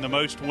having the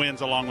most wins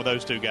along with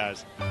those two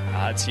guys?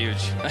 That's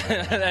huge.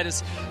 that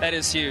is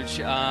huge.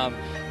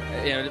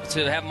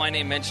 to have my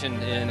name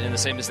mentioned in the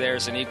same as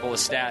theirs and equal a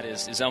stat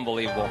is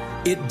unbelievable.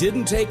 It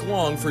didn't take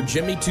long for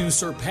Jimmy to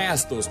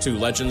surpass those two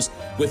legends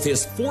with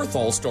his fourth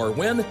All-Star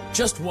win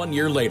just 1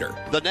 year later.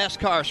 The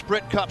NASCAR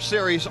Sprint Cup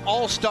Series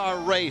All-Star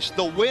Race.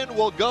 The win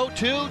will go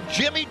to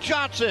Jimmy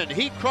Johnson.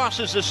 He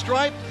crosses the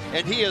stripe,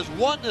 and he has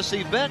won this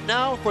event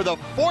now for the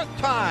fourth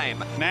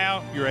time.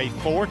 Now you're a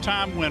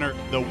four-time winner,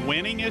 the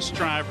winningest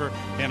driver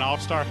in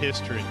All-Star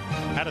history.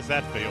 How does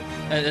that feel?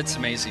 It's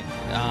amazing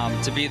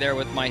to be there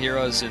with my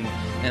heroes and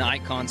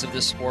icons of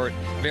this sport.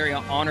 Very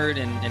honored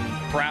and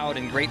proud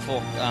and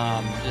grateful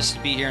just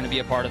to be here and to be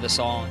a part of this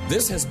all.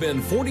 This has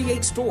been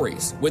 48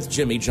 Stories with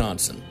Jimmy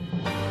Johnson.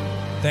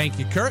 Thank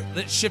you, Kurt.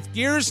 Let's shift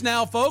gears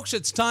now, folks.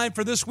 It's time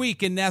for This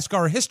Week in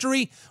NASCAR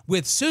History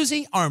with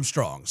Susie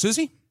Armstrong.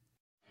 Susie?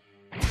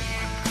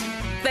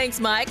 Thanks,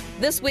 Mike.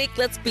 This week,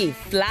 let's be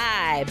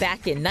fly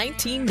back in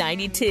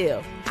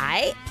 1992.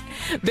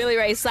 Billy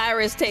Ray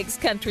Cyrus takes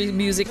country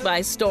music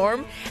by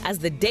storm as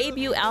the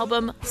debut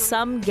album,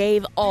 Some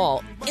Gave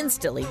All,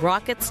 instantly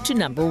rockets to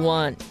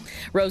 #1.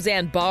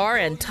 Roseanne Barr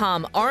and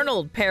Tom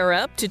Arnold pair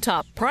up to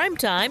top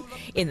primetime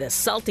in the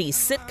salty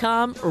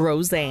sitcom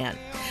Roseanne.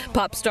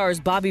 Pop stars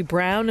Bobby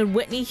Brown and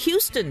Whitney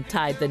Houston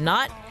tied the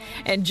knot,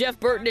 and Jeff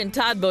Burton and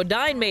Todd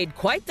Bodine made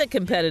quite the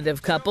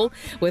competitive couple,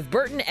 with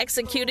Burton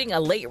executing a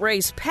late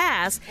race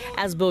pass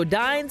as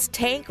Bodine's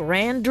tank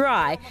ran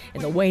dry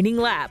in the waning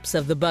laps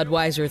of the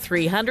Budweiser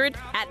 300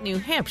 at New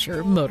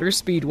Hampshire Motor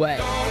Speedway.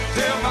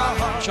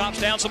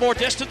 Chops down some more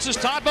distance as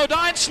Todd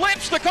Bodine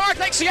slips. The car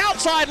takes the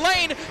outside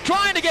lane,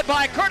 trying to get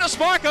by Curtis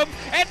Markham,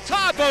 and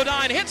Todd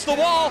Bodine hits the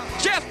wall.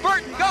 Jeff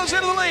Burton goes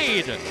into the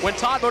lead. When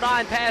Todd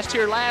Bodine passed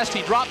here last,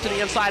 he dropped to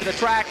the inside of the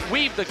track,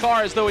 weaved the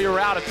car as though he were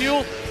out of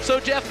fuel. So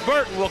Jeff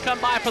Burton will come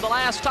by for the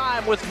last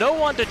time with no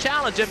one to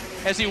challenge him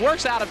as he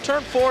works out of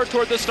turn 4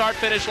 toward the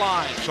start-finish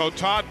line. So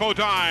Todd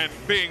Bodine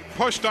being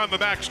pushed on the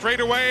back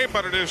straightaway,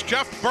 but it is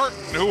Jeff Burton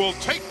who will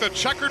take the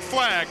checkered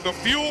flag. The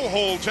fuel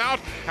holds out,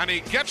 and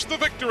he gets the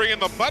victory in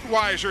the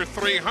Budweiser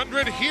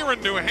 300 here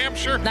in New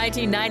Hampshire.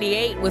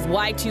 1998, with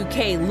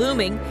Y2K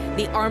looming,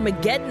 the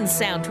Armageddon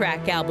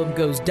soundtrack album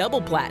goes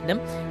double platinum,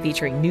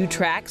 featuring new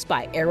tracks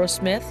by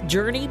Aerosmith,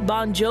 Journey,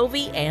 Bon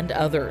Jovi, and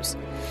others.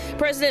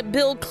 President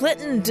Bill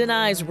Clinton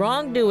denies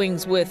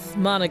wrongdoings with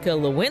Monica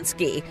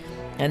Lewinsky,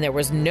 and there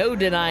was no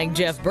denying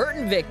Jeff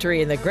Burton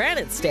victory in the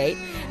Granite State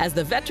as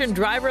the veteran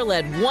driver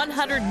led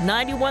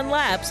 191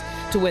 laps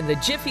to win the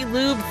Jiffy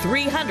Lube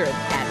 300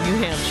 at New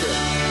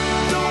Hampshire.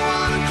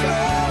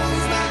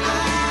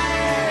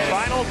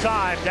 Final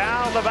time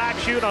down the back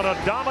chute on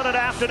a dominant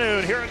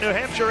afternoon here at New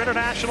Hampshire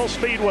International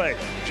Speedway.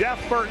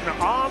 Jeff Burton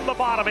on the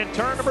bottom in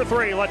turn number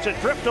 3. Lets it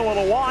drift a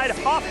little wide.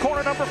 Off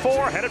corner number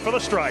 4, headed for the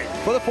stripe.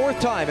 For the fourth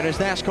time in his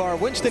NASCAR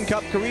Winston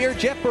Cup career,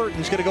 Jeff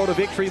Burton's going to go to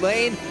victory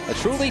lane. A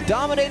truly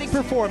dominating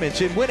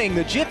performance in winning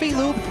the Jiffy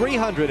Lube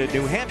 300 at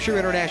New Hampshire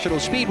International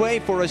Speedway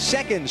for a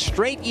second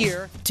straight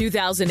year.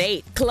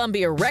 2008,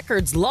 Columbia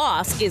Records'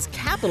 loss is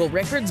Capitol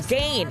Records'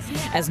 gain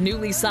as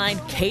newly signed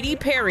Katy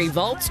Perry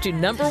vaults to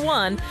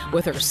 #1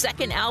 with her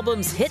second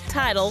album's hit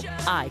title,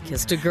 I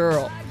Kissed a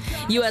Girl.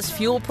 U.S.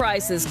 fuel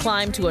prices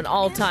climbed to an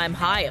all-time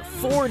high of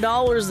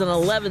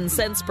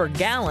 $4.11 per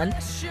gallon.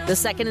 The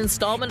second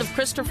installment of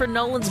Christopher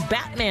Nolan's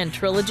Batman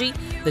trilogy,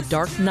 The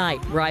Dark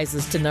Knight,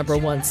 rises to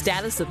 #1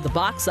 status at the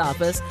box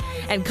office.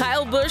 And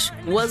Kyle Busch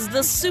was the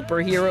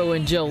superhero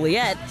in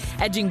Joliet,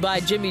 edging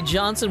by Jimmy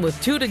Johnson with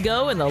 2 to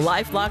go in the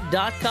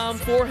LifeLock.com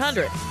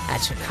 400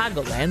 at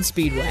Chicagoland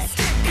Speedway.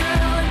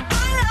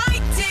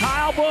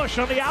 Kyle Busch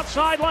on the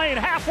outside lane,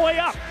 halfway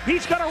up.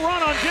 He's going to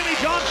run on Jimmy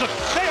Johnson.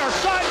 They are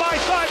side by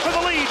side for the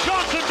lead.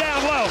 Johnson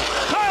down low.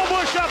 Kyle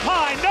Busch up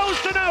high, nose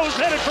to nose,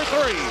 headed for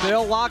 3.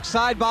 Still locked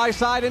side by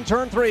side in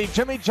turn 3.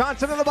 Jimmy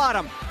Johnson at the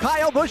bottom.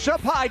 Kyle Busch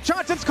up high.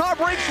 Johnson's car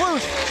breaks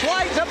loose.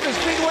 Slides up the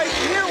speedway.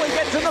 Nearly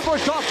gets in the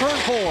bush off turn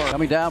 4.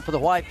 Coming down for the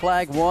white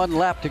flag. 1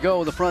 lap to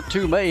go. The front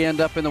 2 may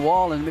end up in the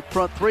wall, and the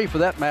front 3, for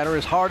that matter,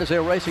 as hard as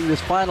they're racing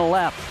this final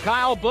lap.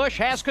 Kyle Busch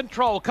has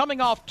control coming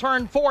off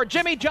turn 4.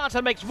 Jimmy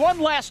Johnson makes one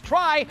last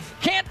try.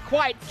 Can't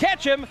quite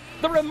catch him.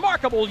 The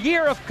remarkable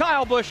year of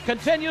Kyle Busch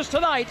continues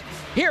tonight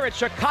here at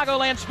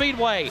Chicagoland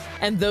Speedway.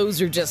 And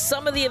those are just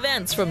some of the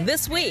events from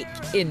this week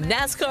in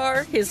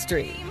NASCAR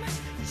history.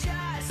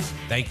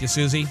 Thank you,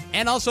 Susie.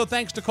 And also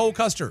thanks to Cole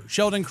Custer,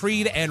 Sheldon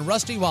Creed, and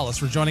Rusty Wallace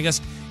for joining us.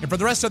 And for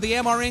the rest of the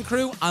MRN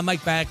crew, I'm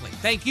Mike Bagley.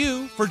 Thank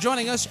you for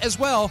joining us as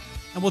well.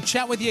 And we'll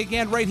chat with you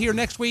again right here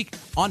next week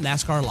on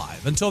NASCAR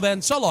Live. Until then,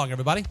 so long,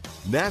 everybody.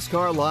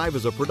 NASCAR Live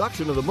is a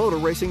production of the Motor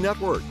Racing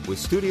Network with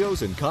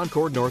studios in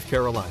Concord, North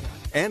Carolina,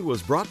 and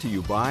was brought to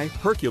you by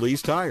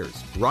Hercules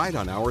Tires, ride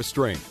on our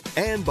strength,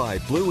 and by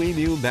Blue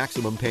Emu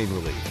Maximum Pain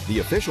Relief, the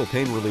official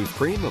pain relief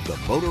cream of the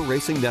Motor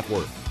Racing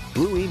Network.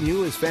 Blue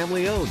Emu is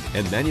family-owned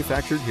and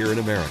manufactured here in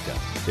America.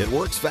 It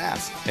works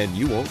fast, and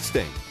you won't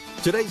stink.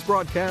 Today's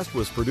broadcast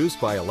was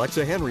produced by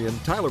Alexa Henrian,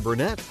 Tyler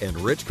Burnett, and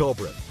Rich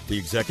Culbreth. The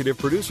executive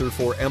producer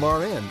for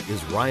MRN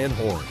is Ryan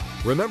Horn.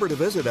 Remember to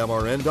visit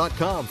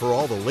MRN.com for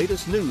all the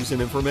latest news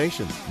and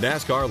information.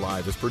 NASCAR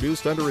Live is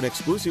produced under an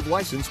exclusive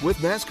license with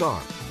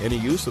NASCAR. Any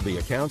use of the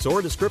accounts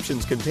or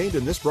descriptions contained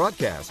in this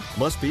broadcast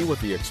must be with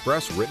the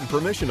express written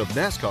permission of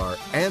NASCAR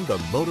and the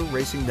Motor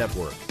Racing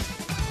Network.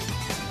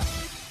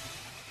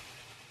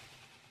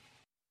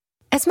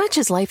 As much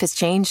as life has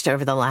changed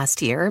over the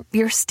last year,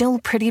 you're still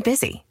pretty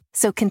busy.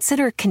 So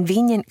consider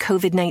convenient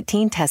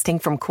COVID-19 testing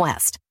from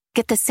Quest.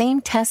 Get the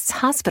same tests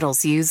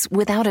hospitals use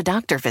without a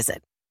doctor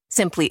visit.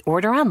 Simply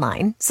order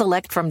online,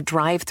 select from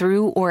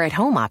drive-through or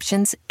at-home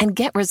options, and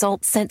get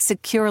results sent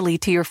securely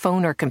to your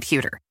phone or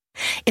computer.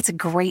 It's a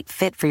great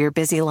fit for your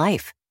busy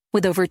life.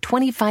 With over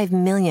 25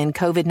 million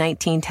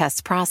COVID-19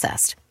 tests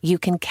processed, you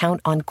can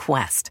count on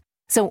Quest.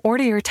 So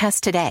order your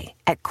test today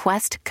at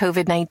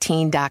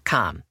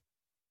questcovid19.com.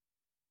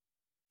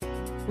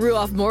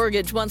 Ruoff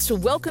Mortgage wants to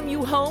welcome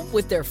you home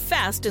with their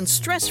fast and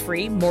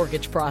stress-free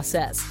mortgage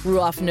process.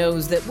 Ruoff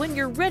knows that when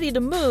you're ready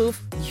to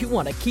move, you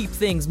want to keep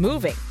things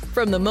moving.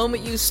 From the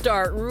moment you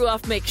start,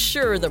 Ruoff makes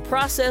sure the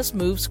process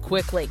moves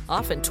quickly,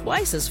 often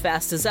twice as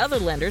fast as other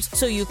lenders,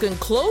 so you can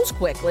close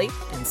quickly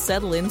and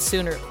settle in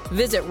sooner.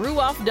 Visit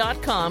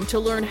Ruoff.com to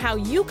learn how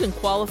you can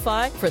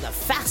qualify for the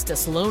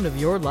fastest loan of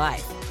your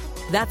life.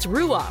 That's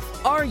Ruoff,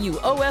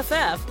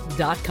 RUOFF.com.